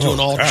 Joints. He's doing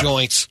all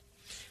joints.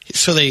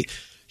 So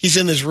he's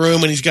in his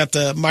room and he's got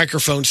the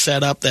microphone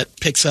set up that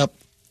picks up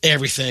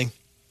everything.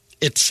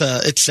 It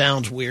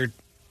sounds weird.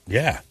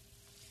 Yeah.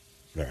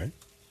 All right.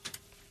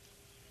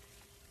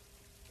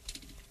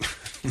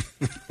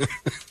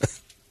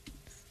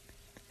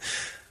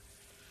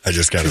 I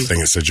just got a thing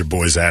that said your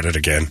boy's at it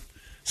again.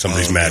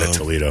 Somebody's mad at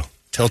Toledo.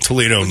 Tell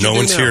Toledo no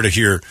one's here to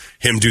hear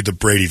him do the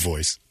Brady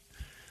voice.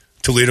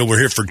 Toledo, we're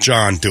here for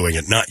John doing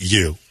it, not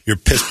you. Your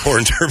piss poor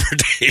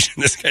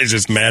interpretation. This guy's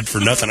just mad for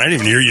nothing. I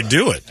didn't even hear you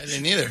do it. I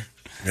didn't either.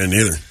 I didn't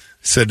either.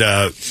 Said,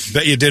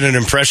 bet you did an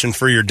impression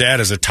for your dad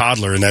as a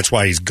toddler, and that's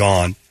why he's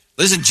gone.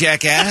 Listen,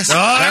 jackass.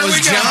 That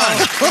was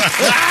John.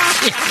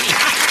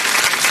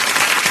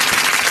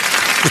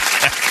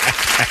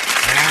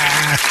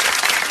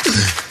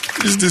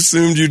 Just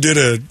assumed you did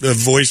a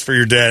voice for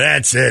your dad.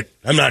 That's it.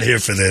 I'm not here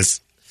for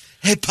this.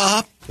 Hey,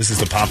 Pop. This is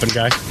the poppin'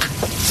 guy?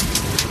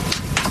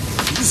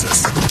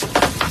 Jesus.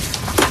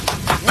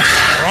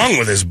 What's wrong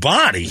with his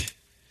body?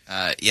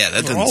 Yeah,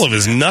 that doesn't. All of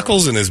his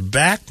knuckles and his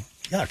back.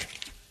 Yuck.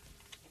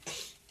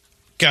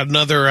 Got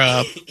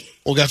another.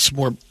 We got some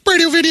more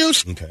radio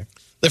videos. Okay.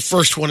 The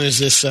first one is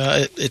this.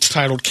 It's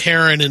titled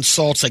 "Karen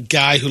Insults a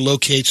Guy Who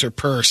Locates Her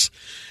Purse,"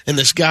 and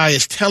this guy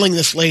is telling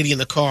this lady in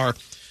the car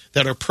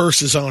that her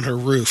purse is on her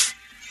roof.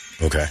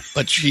 Okay.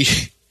 But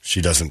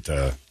she doesn't.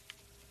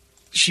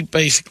 She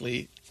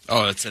basically.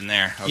 Oh, it's in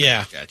there. Okay,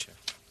 yeah. Gotcha.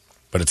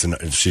 But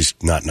she's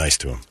not nice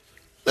to him.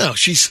 No,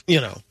 she's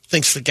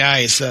thinks the guy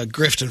is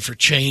grifting for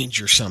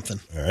change or something.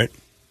 All right.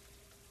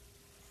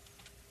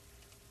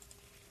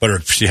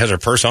 But she has her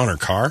purse on her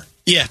car?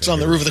 Yeah, it's on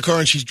the roof of the car,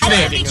 and she's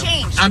driving.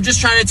 I'm just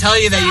trying to tell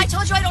you that I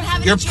told you I don't have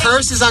any your change.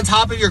 purse is on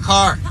top of your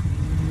car.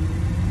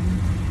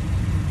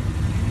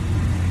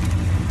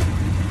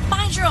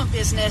 Mind your own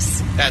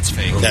business. That's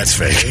fake. That's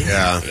fake.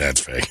 Yeah,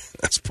 that's fake.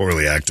 That's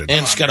poorly acted.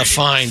 And it's got to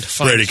find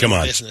Brady, come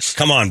on. Business.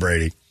 Come on,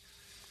 Brady.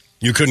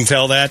 You couldn't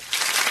tell that?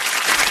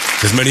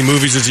 As many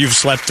movies as you've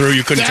slept through,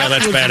 you couldn't tell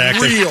that's bad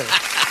acting? Real.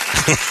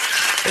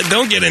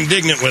 Don't get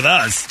indignant with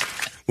us.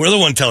 We're the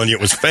one telling you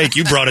it was fake.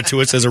 You brought it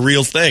to us as a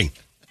real thing.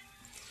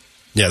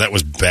 Yeah, that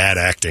was bad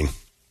acting.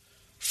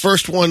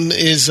 First one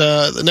is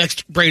the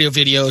next radio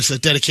video is a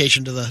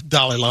dedication to the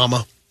Dalai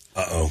Lama.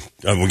 Uh-oh.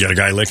 We got a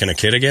guy licking a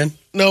kid again?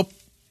 Nope.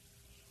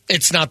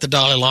 It's not the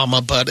Dalai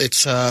Lama, but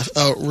it's a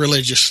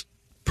religious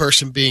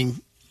person being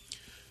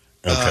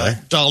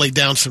dollied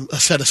down a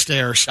set of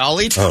stairs.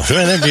 Dollied? Oh,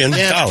 that'd be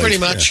yeah, dollied. pretty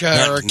much,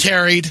 or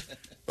carried.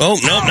 Oh,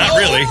 no, not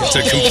really. It's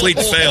a complete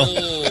fail.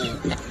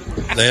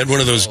 They had one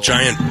of those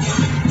giant...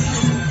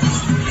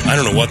 I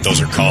don't know what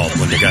those are called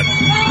when they got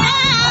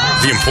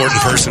the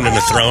important person in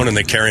the throne and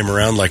they carry him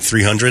around like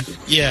 300.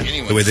 Yeah.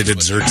 The way they did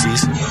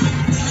Xerxes.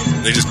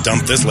 They just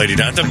dumped this lady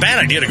down. It's a bad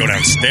idea to go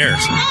downstairs.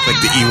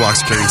 Like the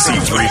Ewoks carrying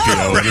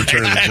C-3PO in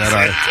Return of the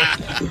Jedi.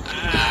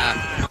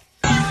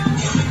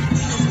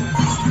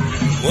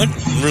 What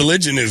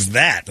religion is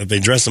that they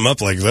dress them up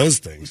like those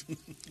things?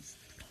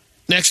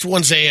 Next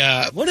one's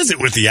a... What is it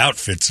with the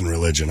outfits in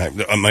religion?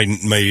 My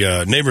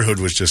neighborhood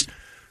was just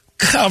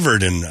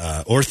covered in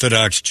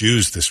Orthodox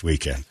Jews this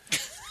weekend.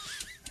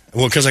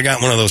 Well, because I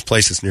got one of those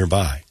places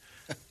nearby.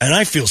 And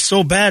I feel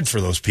so bad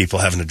for those people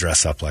having to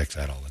dress up like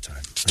that all the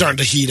time. Starting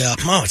to heat up.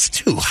 Oh, it's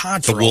too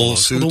hot for the wool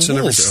suits the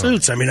and wool everything.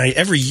 suits. I mean,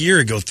 every year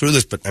I go through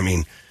this, but I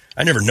mean,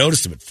 I never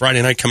noticed it. But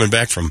Friday night coming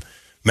back from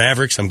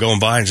Mavericks, I'm going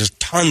by and just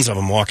tons of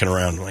them walking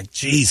around. I'm like,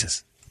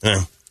 Jesus.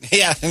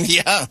 Yeah.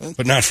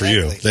 But not for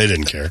you. They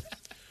didn't care.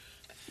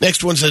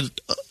 Next one's a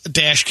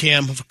dash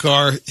cam of a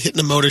car hitting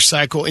a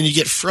motorcycle, and you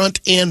get front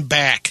and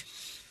back.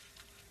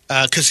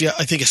 Because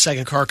I think a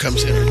second car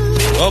comes in.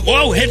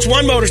 Whoa, hits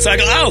one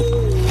motorcycle.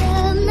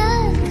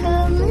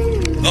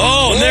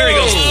 Oh, and there he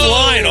goes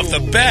flying off the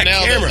back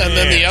camera. And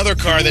then the other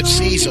car that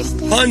sees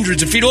him.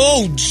 Hundreds of feet.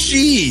 Oh,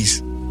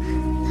 jeez.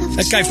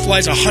 That guy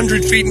flies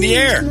 100 feet in the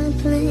air.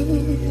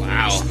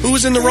 Wow. Who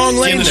was in the wrong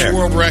lane Guinness there?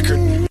 World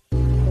Record.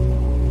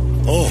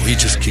 Oh, he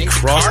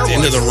crossed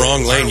into the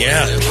wrong lane.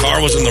 Yeah, the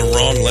car was in the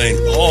wrong lane.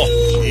 Oh,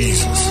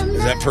 Jesus.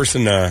 That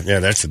person,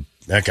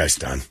 that guy's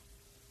done.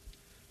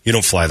 You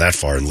don't fly that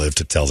far and live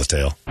to tell the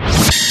tale.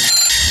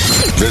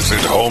 Visit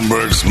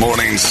Holmberg's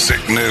Morning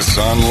Sickness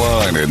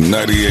online at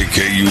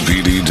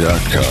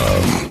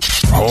 98kupd.com.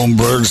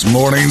 Holmberg's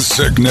Morning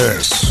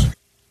Sickness.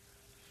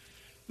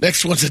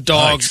 Next one's a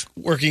dog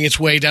working its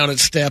way down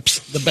its steps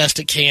the best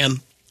it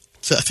can.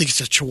 So I think it's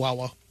a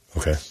Chihuahua.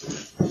 Okay.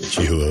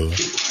 Chihuahua.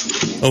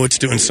 Oh, it's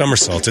doing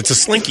somersaults. It's a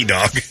slinky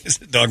dog. It's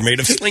a dog made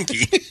of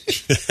slinky.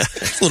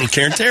 It's a little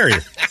Cairn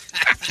Terrier.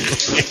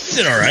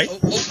 Did all right.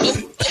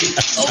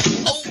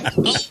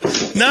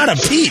 Not a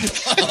peep.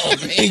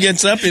 He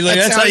gets up. He's like,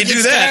 that's how you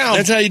do that. Down.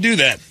 That's how you do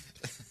that.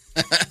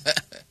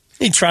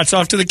 He trots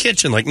off to the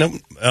kitchen like, nope.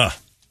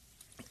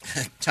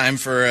 Time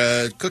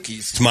for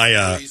cookies.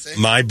 It's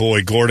my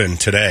boy Gordon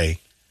today.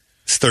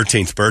 His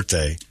 13th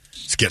birthday.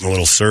 He's getting a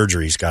little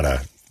surgery. He's got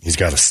a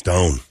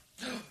stone.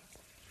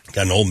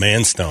 Got an old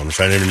man stone,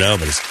 which I didn't even know,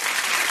 but he's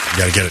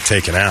got to get it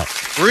taken out.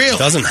 Real? It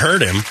doesn't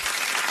hurt him,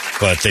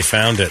 but they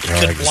found it.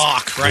 It could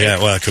block, right? Yeah,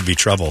 well, it could be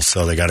trouble.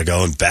 So they got to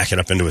go and back it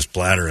up into his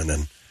bladder and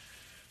then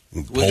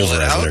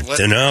pulverize it.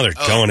 They're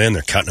going in.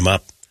 They're cutting him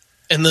up.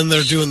 And then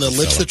they're doing the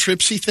lips the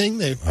tripsy thing.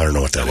 I don't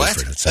know what that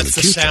is. That's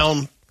the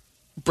sound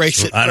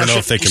breaks it. I don't know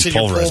if they can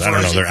pulverize. I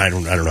don't know. it. I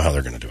don't know how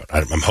they're going to do it.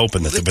 I'm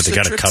hoping that, but they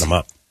got to cut them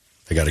up.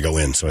 They got to go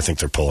in. So I think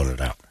they're pulling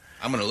it out.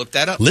 I'm going to look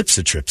that up.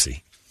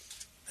 Lipsitripsy.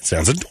 That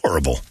sounds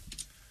adorable.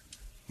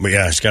 But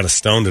yeah, I just got a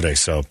stone today.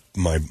 So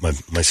my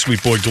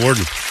sweet boy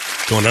Gordon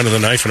going under the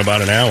knife in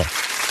about an hour.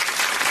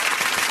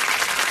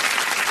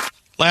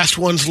 Last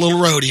one's a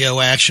little rodeo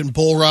action,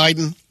 bull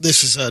riding.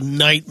 This is a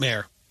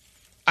nightmare.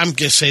 I'm going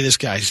to say this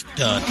guy's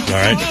done. All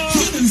right.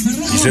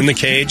 He's in the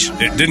cage.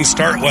 It didn't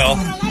start well.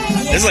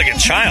 This is like a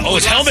child. Oh,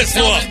 his helmet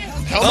flew off.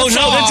 Oh,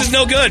 no, this is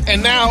no good.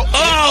 And now...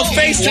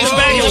 face to his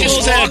back. He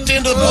just walked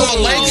into the bull.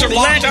 The legs are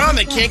locked on.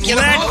 They can't get him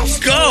off.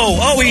 Let go.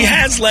 Oh, he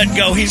has let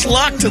go. He's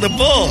locked to the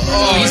bull.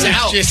 Oh, he's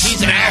out.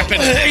 He's out.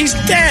 He's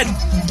dead.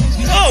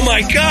 Oh,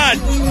 my God.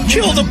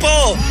 Kill the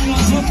bull.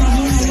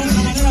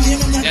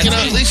 You know,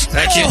 at least...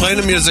 I keep playing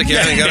the music.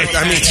 Yeah,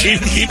 I mean,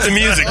 keep the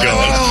music going.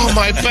 Oh,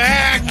 my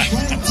back.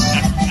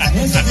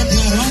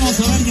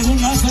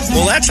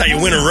 Well, that's how you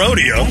win a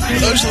rodeo.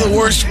 Those are the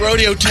worst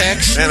rodeo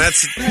techs. And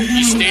that's...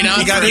 He stayed on.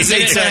 He got his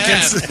 8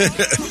 seconds.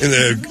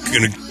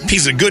 In a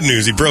piece of good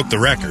news, he broke the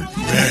record.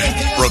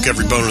 Broke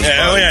every bone in his body.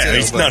 Oh, yeah. Too,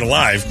 He's not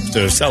alive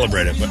to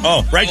celebrate it.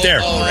 But right there.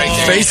 Right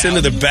there. Face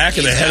into the back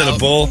of the head of the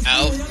bull.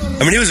 Out.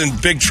 I mean, he was in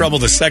big trouble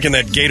the second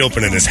that gate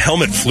opened and his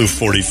helmet flew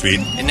 40 feet.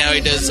 And now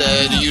he does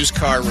the used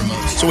car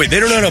remotes. So wait, they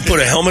don't know how to put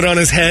a helmet on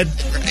his head,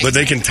 but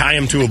they can tie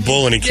him to a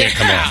bull and he can't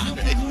come off.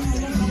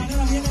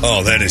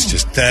 Oh, that is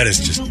just...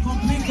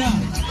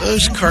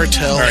 Those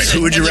cartels. All right,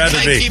 who would you rather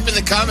be? Keeping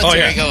the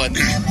commentary going.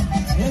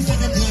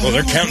 Well,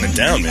 they're counting it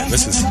down, man.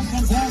 This is...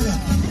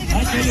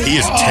 He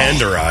is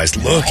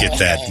tenderized. Look at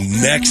that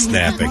neck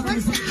snapping.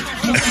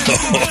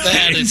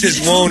 It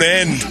just won't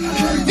end.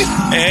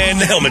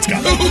 And the helmet's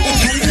gone.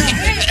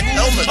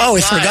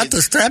 We forgot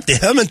to strap the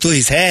helmet to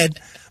his head,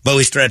 but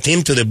we strapped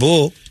him to the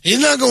bull. He's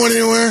not going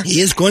anywhere.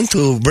 He is going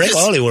to break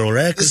all the world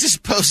records. This is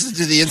posted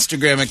to the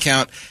Instagram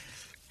account.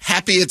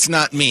 Happy it's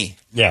not me.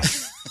 Yeah.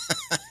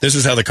 This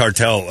is how the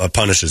cartel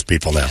punishes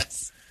people now.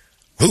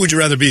 Who would you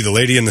rather be, the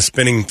lady in the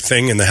spinning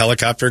thing in the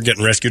helicopter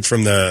getting rescued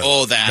from the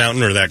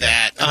mountain, or that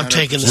guy? I'm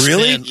taking the spin.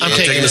 Really? I'm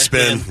taking the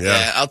spin.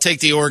 Yeah, I'll take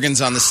the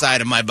organs on the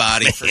side of my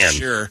body for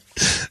sure.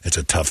 It's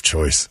a tough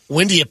choice.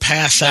 When do you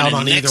pass out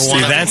on either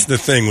one? See, that's the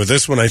thing. With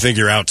this one, I think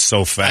you're out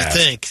so fast. I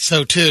think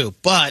so too,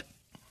 but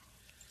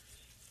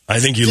I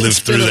think you live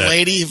through that.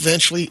 Lady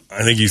eventually.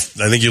 I think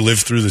you live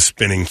through the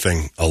spinning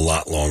thing a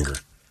lot longer.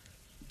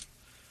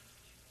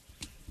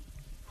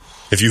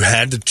 If you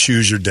had to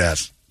choose your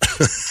death,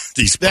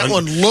 that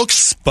one looks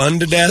spun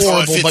to death.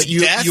 Horrible, but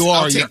you're out.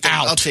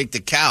 I'll take the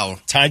cow.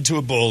 Tied to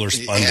a bull or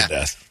spun to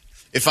death.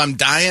 If I'm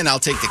dying, I'll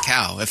take the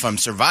cow. If I'm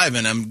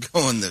surviving, I'm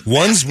going the...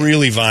 One's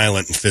really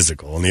violent and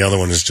physical, and the other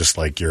one is just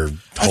like your...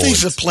 I think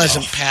it's a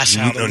pleasant pass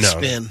out of the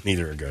spin.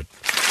 Neither are good.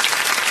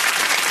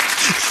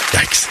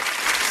 Yikes.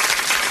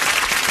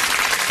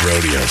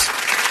 Rodeos.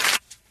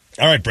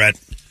 All right, Brett.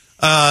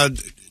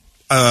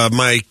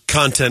 My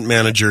content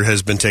manager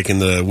has been taking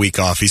the week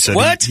off. He said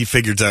he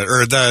figured that,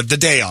 or the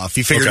day off.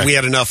 He figured we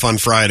had enough on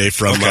Friday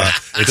from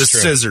the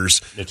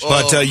scissors.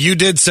 But you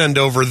did send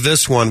over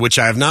this one, which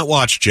I have not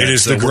watched yet. It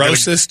is the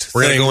grossest.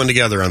 We're going to go in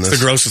together on this.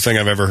 It's the grossest thing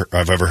I've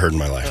ever heard in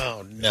my life.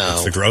 Oh no!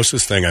 It's the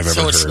grossest thing I've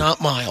ever heard. So it's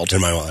not mild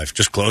in my life.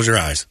 Just close your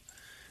eyes.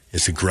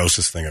 It's the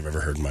grossest thing I've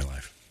ever heard in my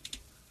life.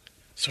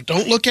 So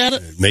don't look at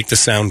it. Make the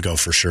sound go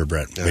for sure,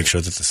 Brett. Make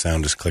sure that the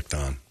sound is clicked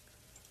on.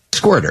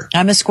 Squirter.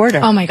 I'm a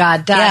squirter. Oh my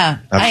God, Dad.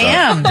 Yeah, I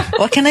am.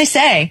 What can I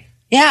say?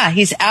 Yeah,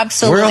 he's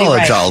absolutely We're all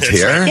right. adults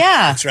here. Right.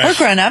 Yeah, right. we're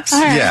grown-ups.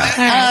 Right.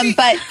 Yeah.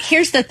 But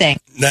here's the thing.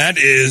 That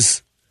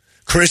is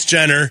Kris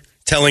Jenner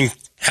telling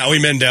Howie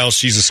Mandel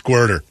she's a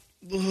squirter.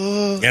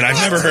 And I've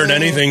never heard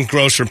anything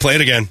grosser. Play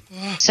it again.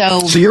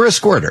 So you're a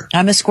squirter.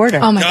 I'm a squirter.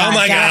 Oh my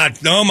God. God.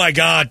 Oh my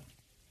God.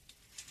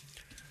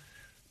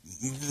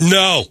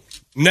 No.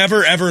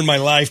 Never, ever in my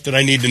life did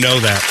I need to know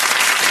that.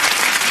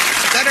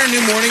 Is that our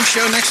new morning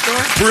show next door?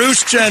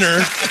 Bruce Jenner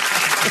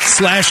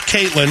 /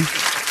 Caitlyn.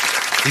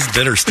 He's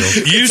bitter still.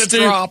 Used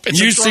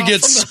to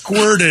get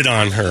squirted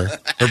on her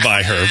or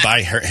by her.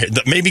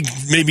 Maybe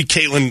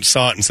Caitlyn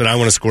saw it and said, "I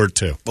want to squirt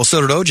too." Well, so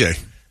did OJ.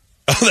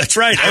 Oh, that's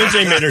right.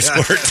 OJ made her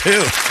squirt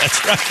too.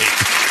 That's right.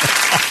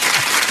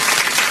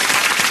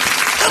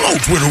 Hello,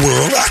 Twitter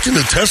world. I can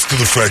attest to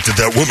the fact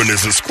that woman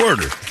is a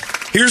squirter.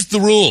 Here's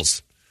the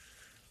rules.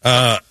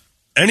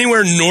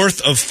 Anywhere north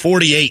of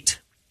 48,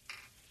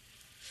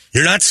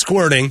 you're not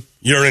squirting,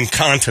 you're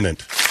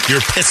incontinent.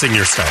 You're pissing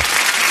yourself.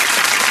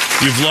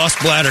 You've lost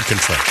bladder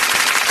control.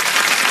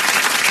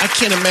 I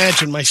can't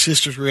imagine my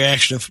sister's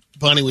reaction if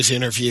Bunny was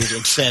interviewed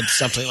and said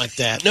something like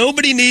that.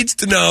 Nobody needs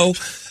to know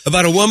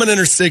about a woman in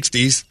her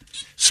 60s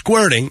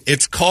squirting.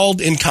 It's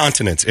called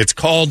incontinence. It's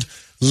called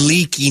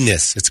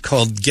leakiness. It's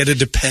called get a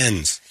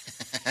depends.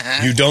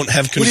 You don't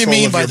have control of your bladder. What do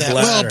you mean by that?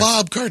 Bladder.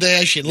 Well, Bob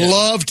Kardashian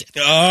loved it.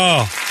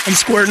 Oh, I'm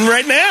squirting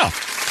right now.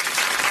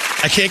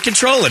 I can't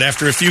control it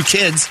after a few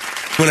kids.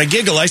 When I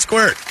giggle, I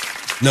squirt.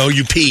 No,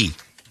 you pee.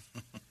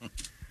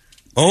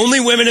 Only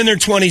women in their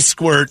 20s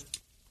squirt.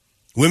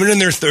 Women in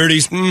their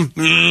 30s,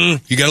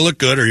 you got to look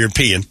good or you're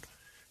peeing.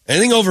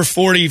 Anything over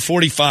 40,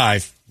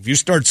 45, if you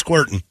start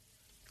squirting,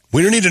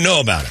 we don't need to know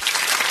about it.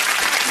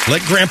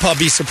 Let Grandpa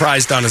be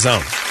surprised on his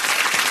own.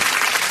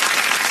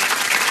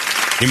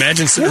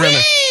 Imagine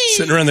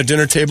sitting around the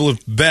dinner table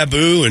with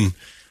Babu and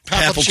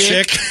Papal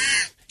Chick.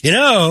 You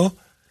know,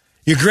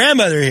 your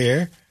grandmother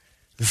here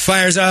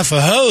fires off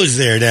a hose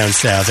there down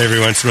south every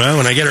once in a while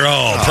when I get her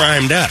all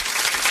primed up.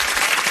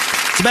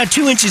 It's about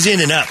 2 inches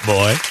in and up,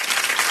 boy.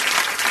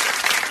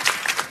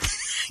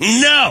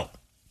 No!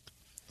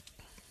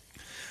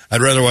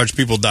 I'd rather watch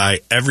people die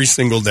every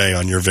single day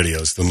on your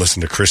videos than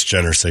listen to Kris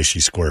Jenner say she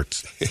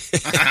squirts.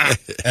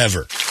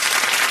 Ever.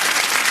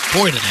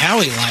 Boy, did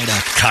Howie light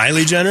up.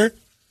 Kylie Jenner,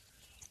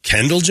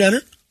 Kendall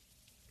Jenner,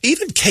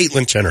 even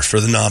Caitlyn Jenner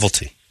for the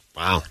novelty.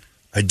 Wow.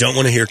 I don't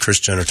want to hear Kris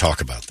Jenner talk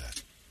about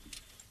that.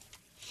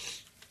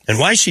 And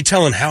why is she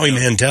telling Howie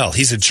Mandel?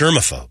 He's a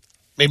germaphobe.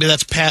 Maybe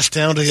that's passed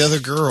down to the other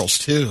girls,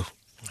 too.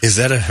 Is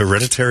that a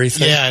hereditary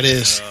thing? Yeah, it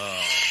is.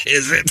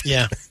 Is it?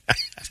 Yeah.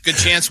 Good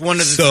chance one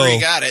of the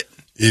three got it.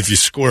 If you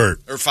squirt.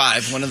 Or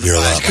five. One of the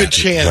You're five. Good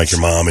chance. Like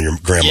your mom and your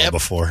grandma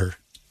before her.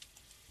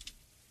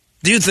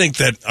 Do you think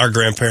that our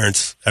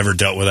grandparents ever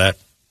dealt with that?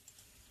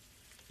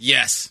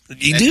 Yes.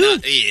 You do?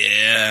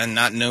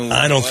 Not no.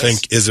 I don't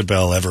think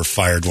Isabel ever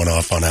fired one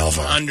off on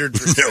Alva.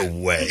 100%. No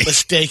way.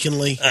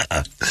 Mistakenly.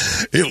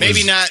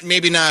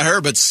 Maybe not her,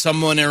 but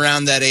someone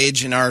around that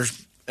age in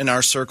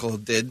our circle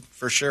did,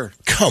 for sure.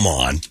 Come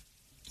on.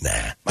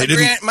 Nah.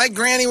 My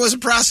granny was a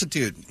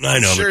prostitute. I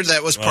know. I'm sure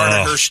that was part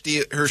of her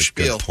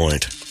spiel. Good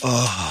point.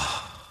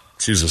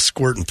 She was a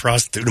squirting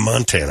prostitute in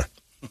Montana.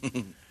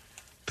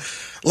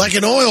 Like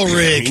an oil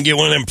rig. You can get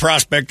one of them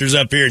prospectors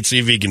up here and see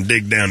if he can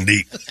dig down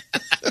deep.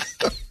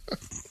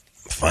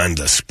 Find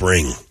the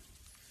spring.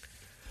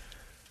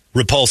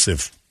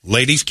 Repulsive.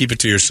 Ladies, keep it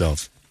to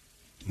yourselves.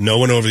 No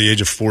one over the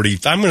age of 40.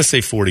 I'm going to say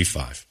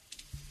 45.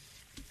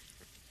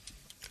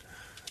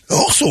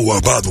 Also,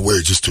 by the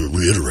way, just to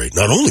reiterate,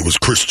 not only was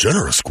Kris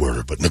Jenner a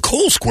squirter, but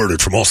Nicole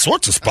squirted from all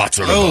sorts of spots.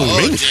 Her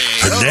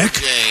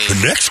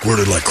neck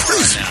squirted like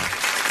crazy.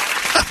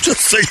 I'm just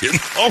saying.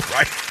 All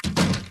right.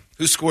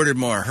 Who squirted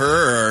more,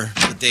 her or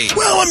the date?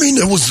 Well, I mean,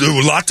 there was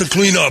a lot to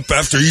clean up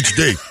after each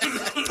date.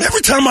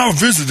 Every time I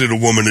visited a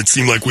woman, it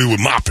seemed like we were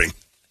mopping.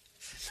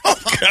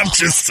 I'm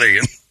just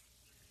saying.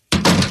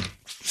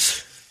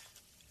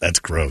 That's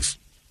gross.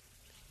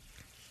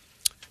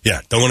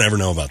 Yeah, don't want to ever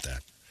know about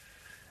that.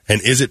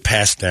 And is it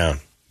passed down?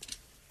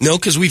 No,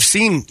 because we've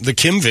seen the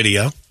Kim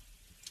video.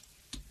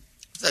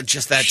 Is that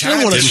just that She time?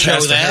 don't want to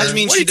show that. Doesn't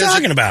mean What she are you does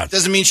talking it, about?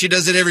 Doesn't mean she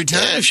does it every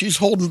time. Yeah, she's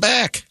holding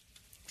back.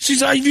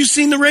 Have you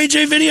seen the Ray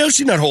J video?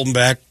 She's not holding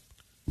back.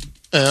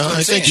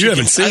 I think you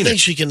haven't seen it. I think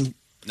she can.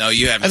 No,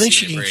 you haven't. I think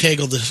seen she can it,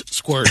 kegel the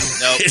squirt.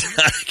 No, It's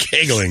not a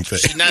kegling thing.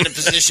 she's not in a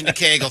position to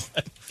kegel.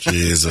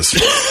 Jesus.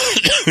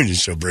 We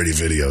just show Brady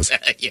videos.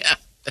 Yeah.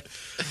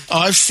 Oh,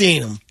 I've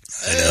seen them.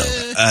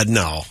 I know.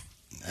 No.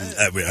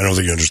 I don't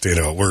think you understand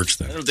how it works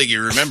then. I don't think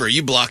you remember.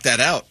 You blocked that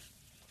out.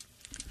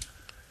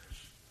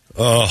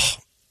 Oh.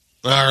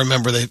 I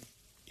remember they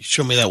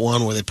showed me that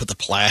one where they put the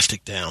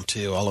plastic down,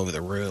 too, all over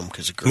the room.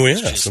 Because Well,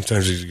 yeah,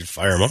 sometimes you can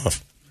fire them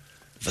off.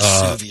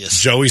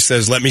 Vesuvius. Joey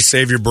says, let me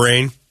save your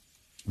brain.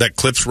 That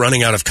clip's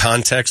running out of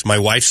context. My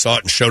wife saw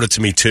it and showed it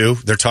to me, too.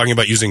 They're talking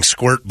about using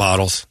squirt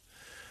bottles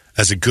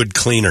as a good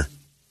cleaner.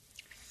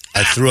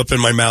 I threw up in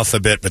my mouth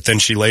a bit, but then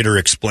she later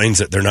explains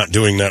that they're not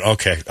doing that.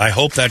 Okay, I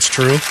hope that's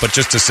true, but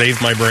just to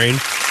save my brain,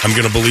 I'm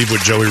going to believe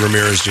what Joey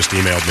Ramirez just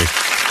emailed me.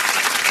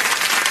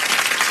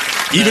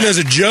 Even as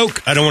a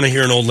joke, I don't want to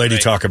hear an old lady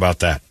talk about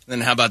that.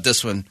 Then how about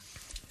this one?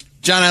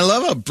 John, I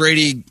love how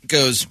Brady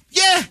goes,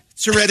 yeah,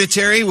 it's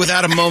hereditary,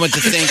 without a moment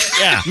to think.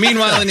 Yeah.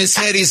 Meanwhile, in his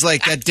head, he's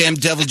like, that damn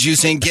devil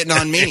juice ain't getting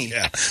on me.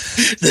 Yeah.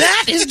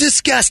 That is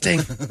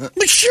disgusting. But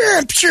I'm sure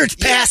it's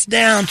passed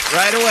down.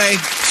 Right away.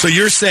 So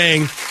you're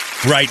saying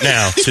right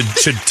now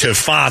to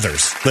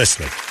fathers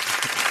listening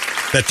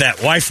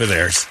that wife of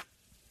theirs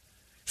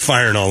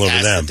firing all over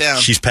Pass them, it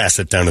down. she's passed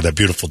it down to that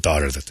beautiful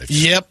daughter that they've.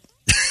 Yep.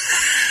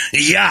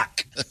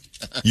 Yuck.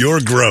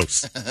 You're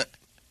gross.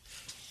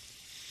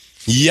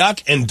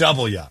 Yuck and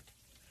double yuck.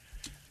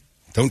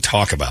 Don't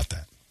talk about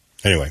that.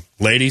 Anyway,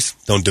 ladies,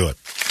 don't do it.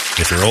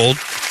 If you're old,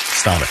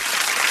 stop it.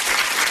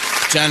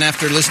 John,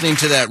 after listening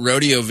to that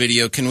rodeo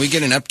video, can we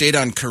get an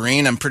update on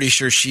Corinne? I'm pretty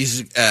sure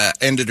she's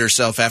ended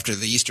herself after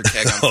the Easter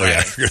keg on Friday. Oh,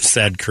 yeah. You're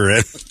sad,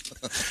 Corinne.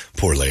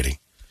 Poor lady.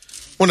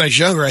 When I was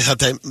younger, I thought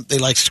they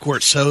liked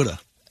squirt soda.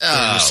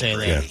 Oh, saying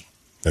that. Yeah.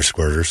 They're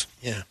squirters.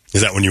 Yeah.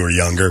 Is that when you were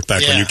younger?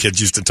 Back when you kids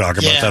used to talk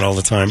about that all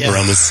the time? Yeah.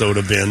 Around the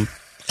soda bin?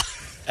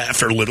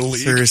 After Little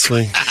League?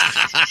 Seriously.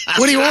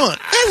 What do you want?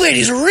 That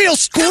lady's a real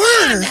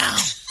squirter now.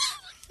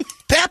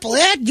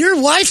 Papalette,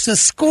 your wife's a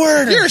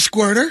squirter. You're a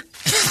squirter.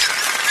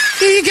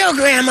 Here you go,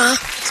 Grandma.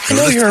 I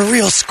know you're a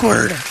real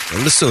squirter.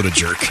 I'm the soda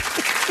jerk.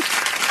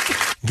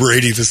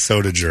 Brady the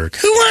soda jerk.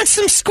 Who wants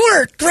some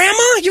squirt?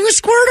 Grandma, you a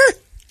squirter?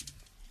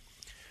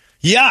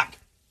 Yuck.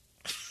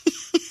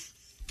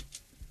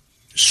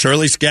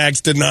 Shirley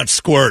Skaggs did not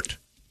squirt.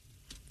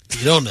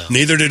 You don't know.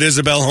 Neither did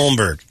Isabel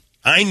Holmberg.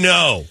 I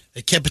know.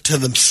 They kept it to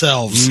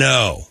themselves.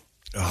 No.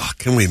 Oh,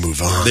 can we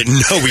move on?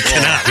 No, we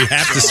cannot. We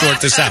have to sort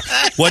this out.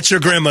 What's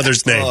your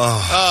grandmother's name?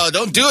 Oh,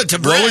 don't do it to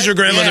Brett. What was your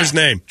grandmother's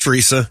name?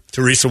 Teresa.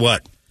 Teresa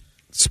what?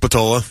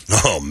 Spatola.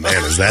 Oh,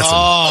 man, is that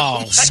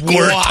some...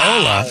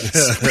 Squirtola.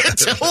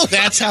 Wow.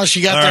 That's how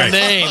she got their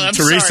name.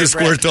 Teresa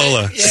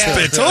Squirtola. Yeah.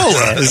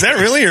 Spatola. Is that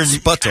really her?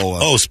 Spatola.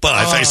 Oh,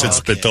 I thought you said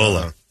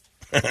Spatola.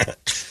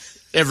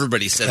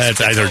 Everybody says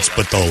Spatola. I heard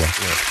Spatola.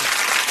 Yeah.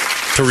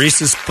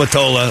 Teresa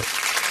Spatola.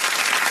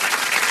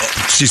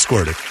 Oh, she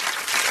squirted.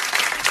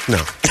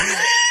 No.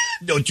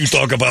 Don't you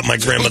talk about my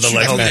grandmother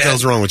like that. What the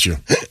hell's wrong with you?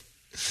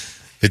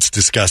 It's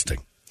disgusting.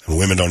 And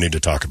women don't need to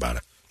talk about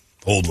it.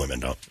 Old women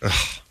don't. Ugh.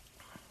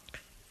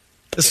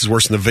 This is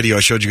worse than the video I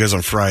showed you guys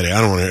on Friday.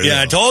 I don't want to...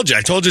 Yeah, I told you.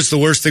 I told you it's the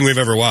worst thing we've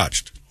ever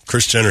watched.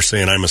 Kris Jenner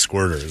saying I'm a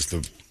squirter is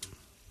the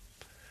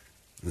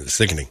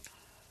sickening.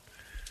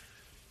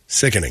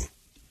 Sickening.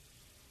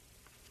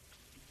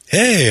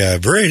 Hey,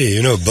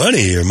 Brady,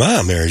 Bunny, your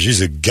mom there, she's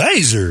a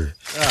geyser.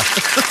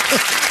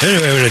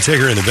 Anyway, I'm going to take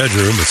her in the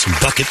bedroom with some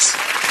buckets,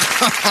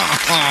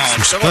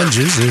 some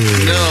sponges. Get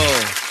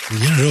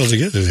it all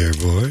together there,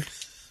 boy.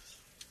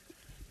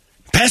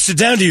 Pass it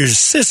down to your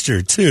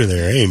sister, too,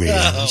 there, Amy.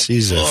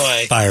 She's a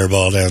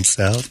fireball down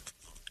south.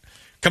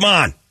 Come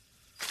on.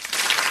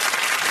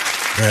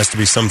 There has to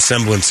be some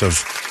semblance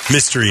of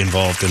mystery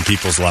involved in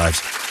people's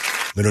lives.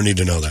 We don't need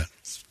to know that.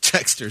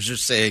 Texters are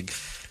saying,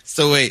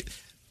 so wait,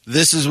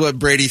 this is what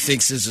Brady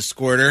thinks is a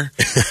squirter?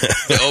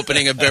 The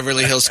opening of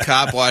Beverly Hills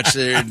Cop. Watch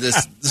there.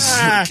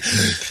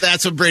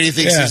 That's what Brady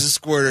thinks is a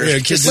squirter. Yeah,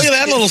 look at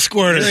that little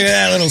squirter. Look at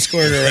that little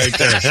squirter right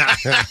there.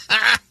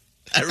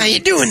 How you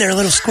doing there,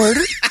 little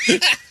squirter?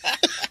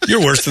 You're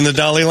worse than the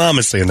Dalai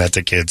Lama saying that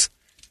to kids.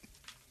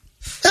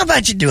 How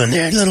about you doing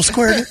there, little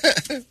squirter?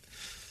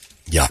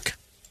 Yuck.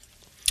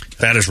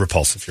 That is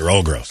repulsive. You're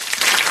all gross.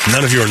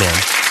 None of you are normal.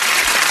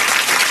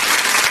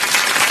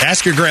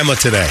 Ask your grandma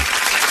today.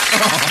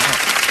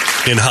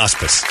 In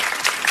hospice.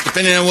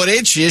 Depending on what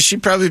age she is,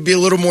 she'd probably be a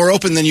little more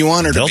open than you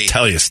want her to be. They'll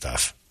tell you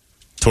stuff.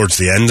 Towards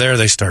the end there,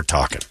 they start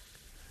talking.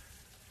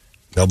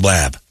 They'll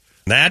blab.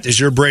 That is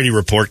your Brady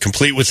report,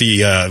 complete with the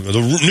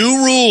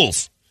new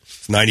rules.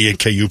 98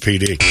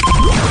 KUPD.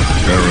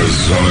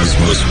 Arizona's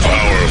most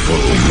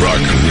powerful rock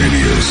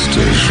radio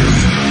station.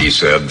 He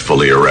said,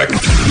 fully erect.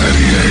 98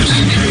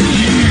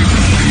 KUPD.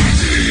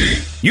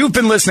 You've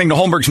been listening to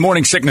Holmberg's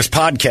Morning Sickness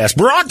Podcast,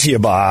 brought to you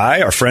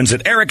by our friends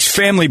at Eric's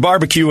Family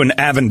Barbecue in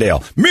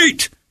Avondale.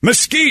 Meet,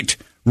 mesquite,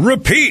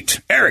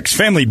 repeat.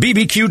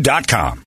 Eric'sFamilyBBQ.com.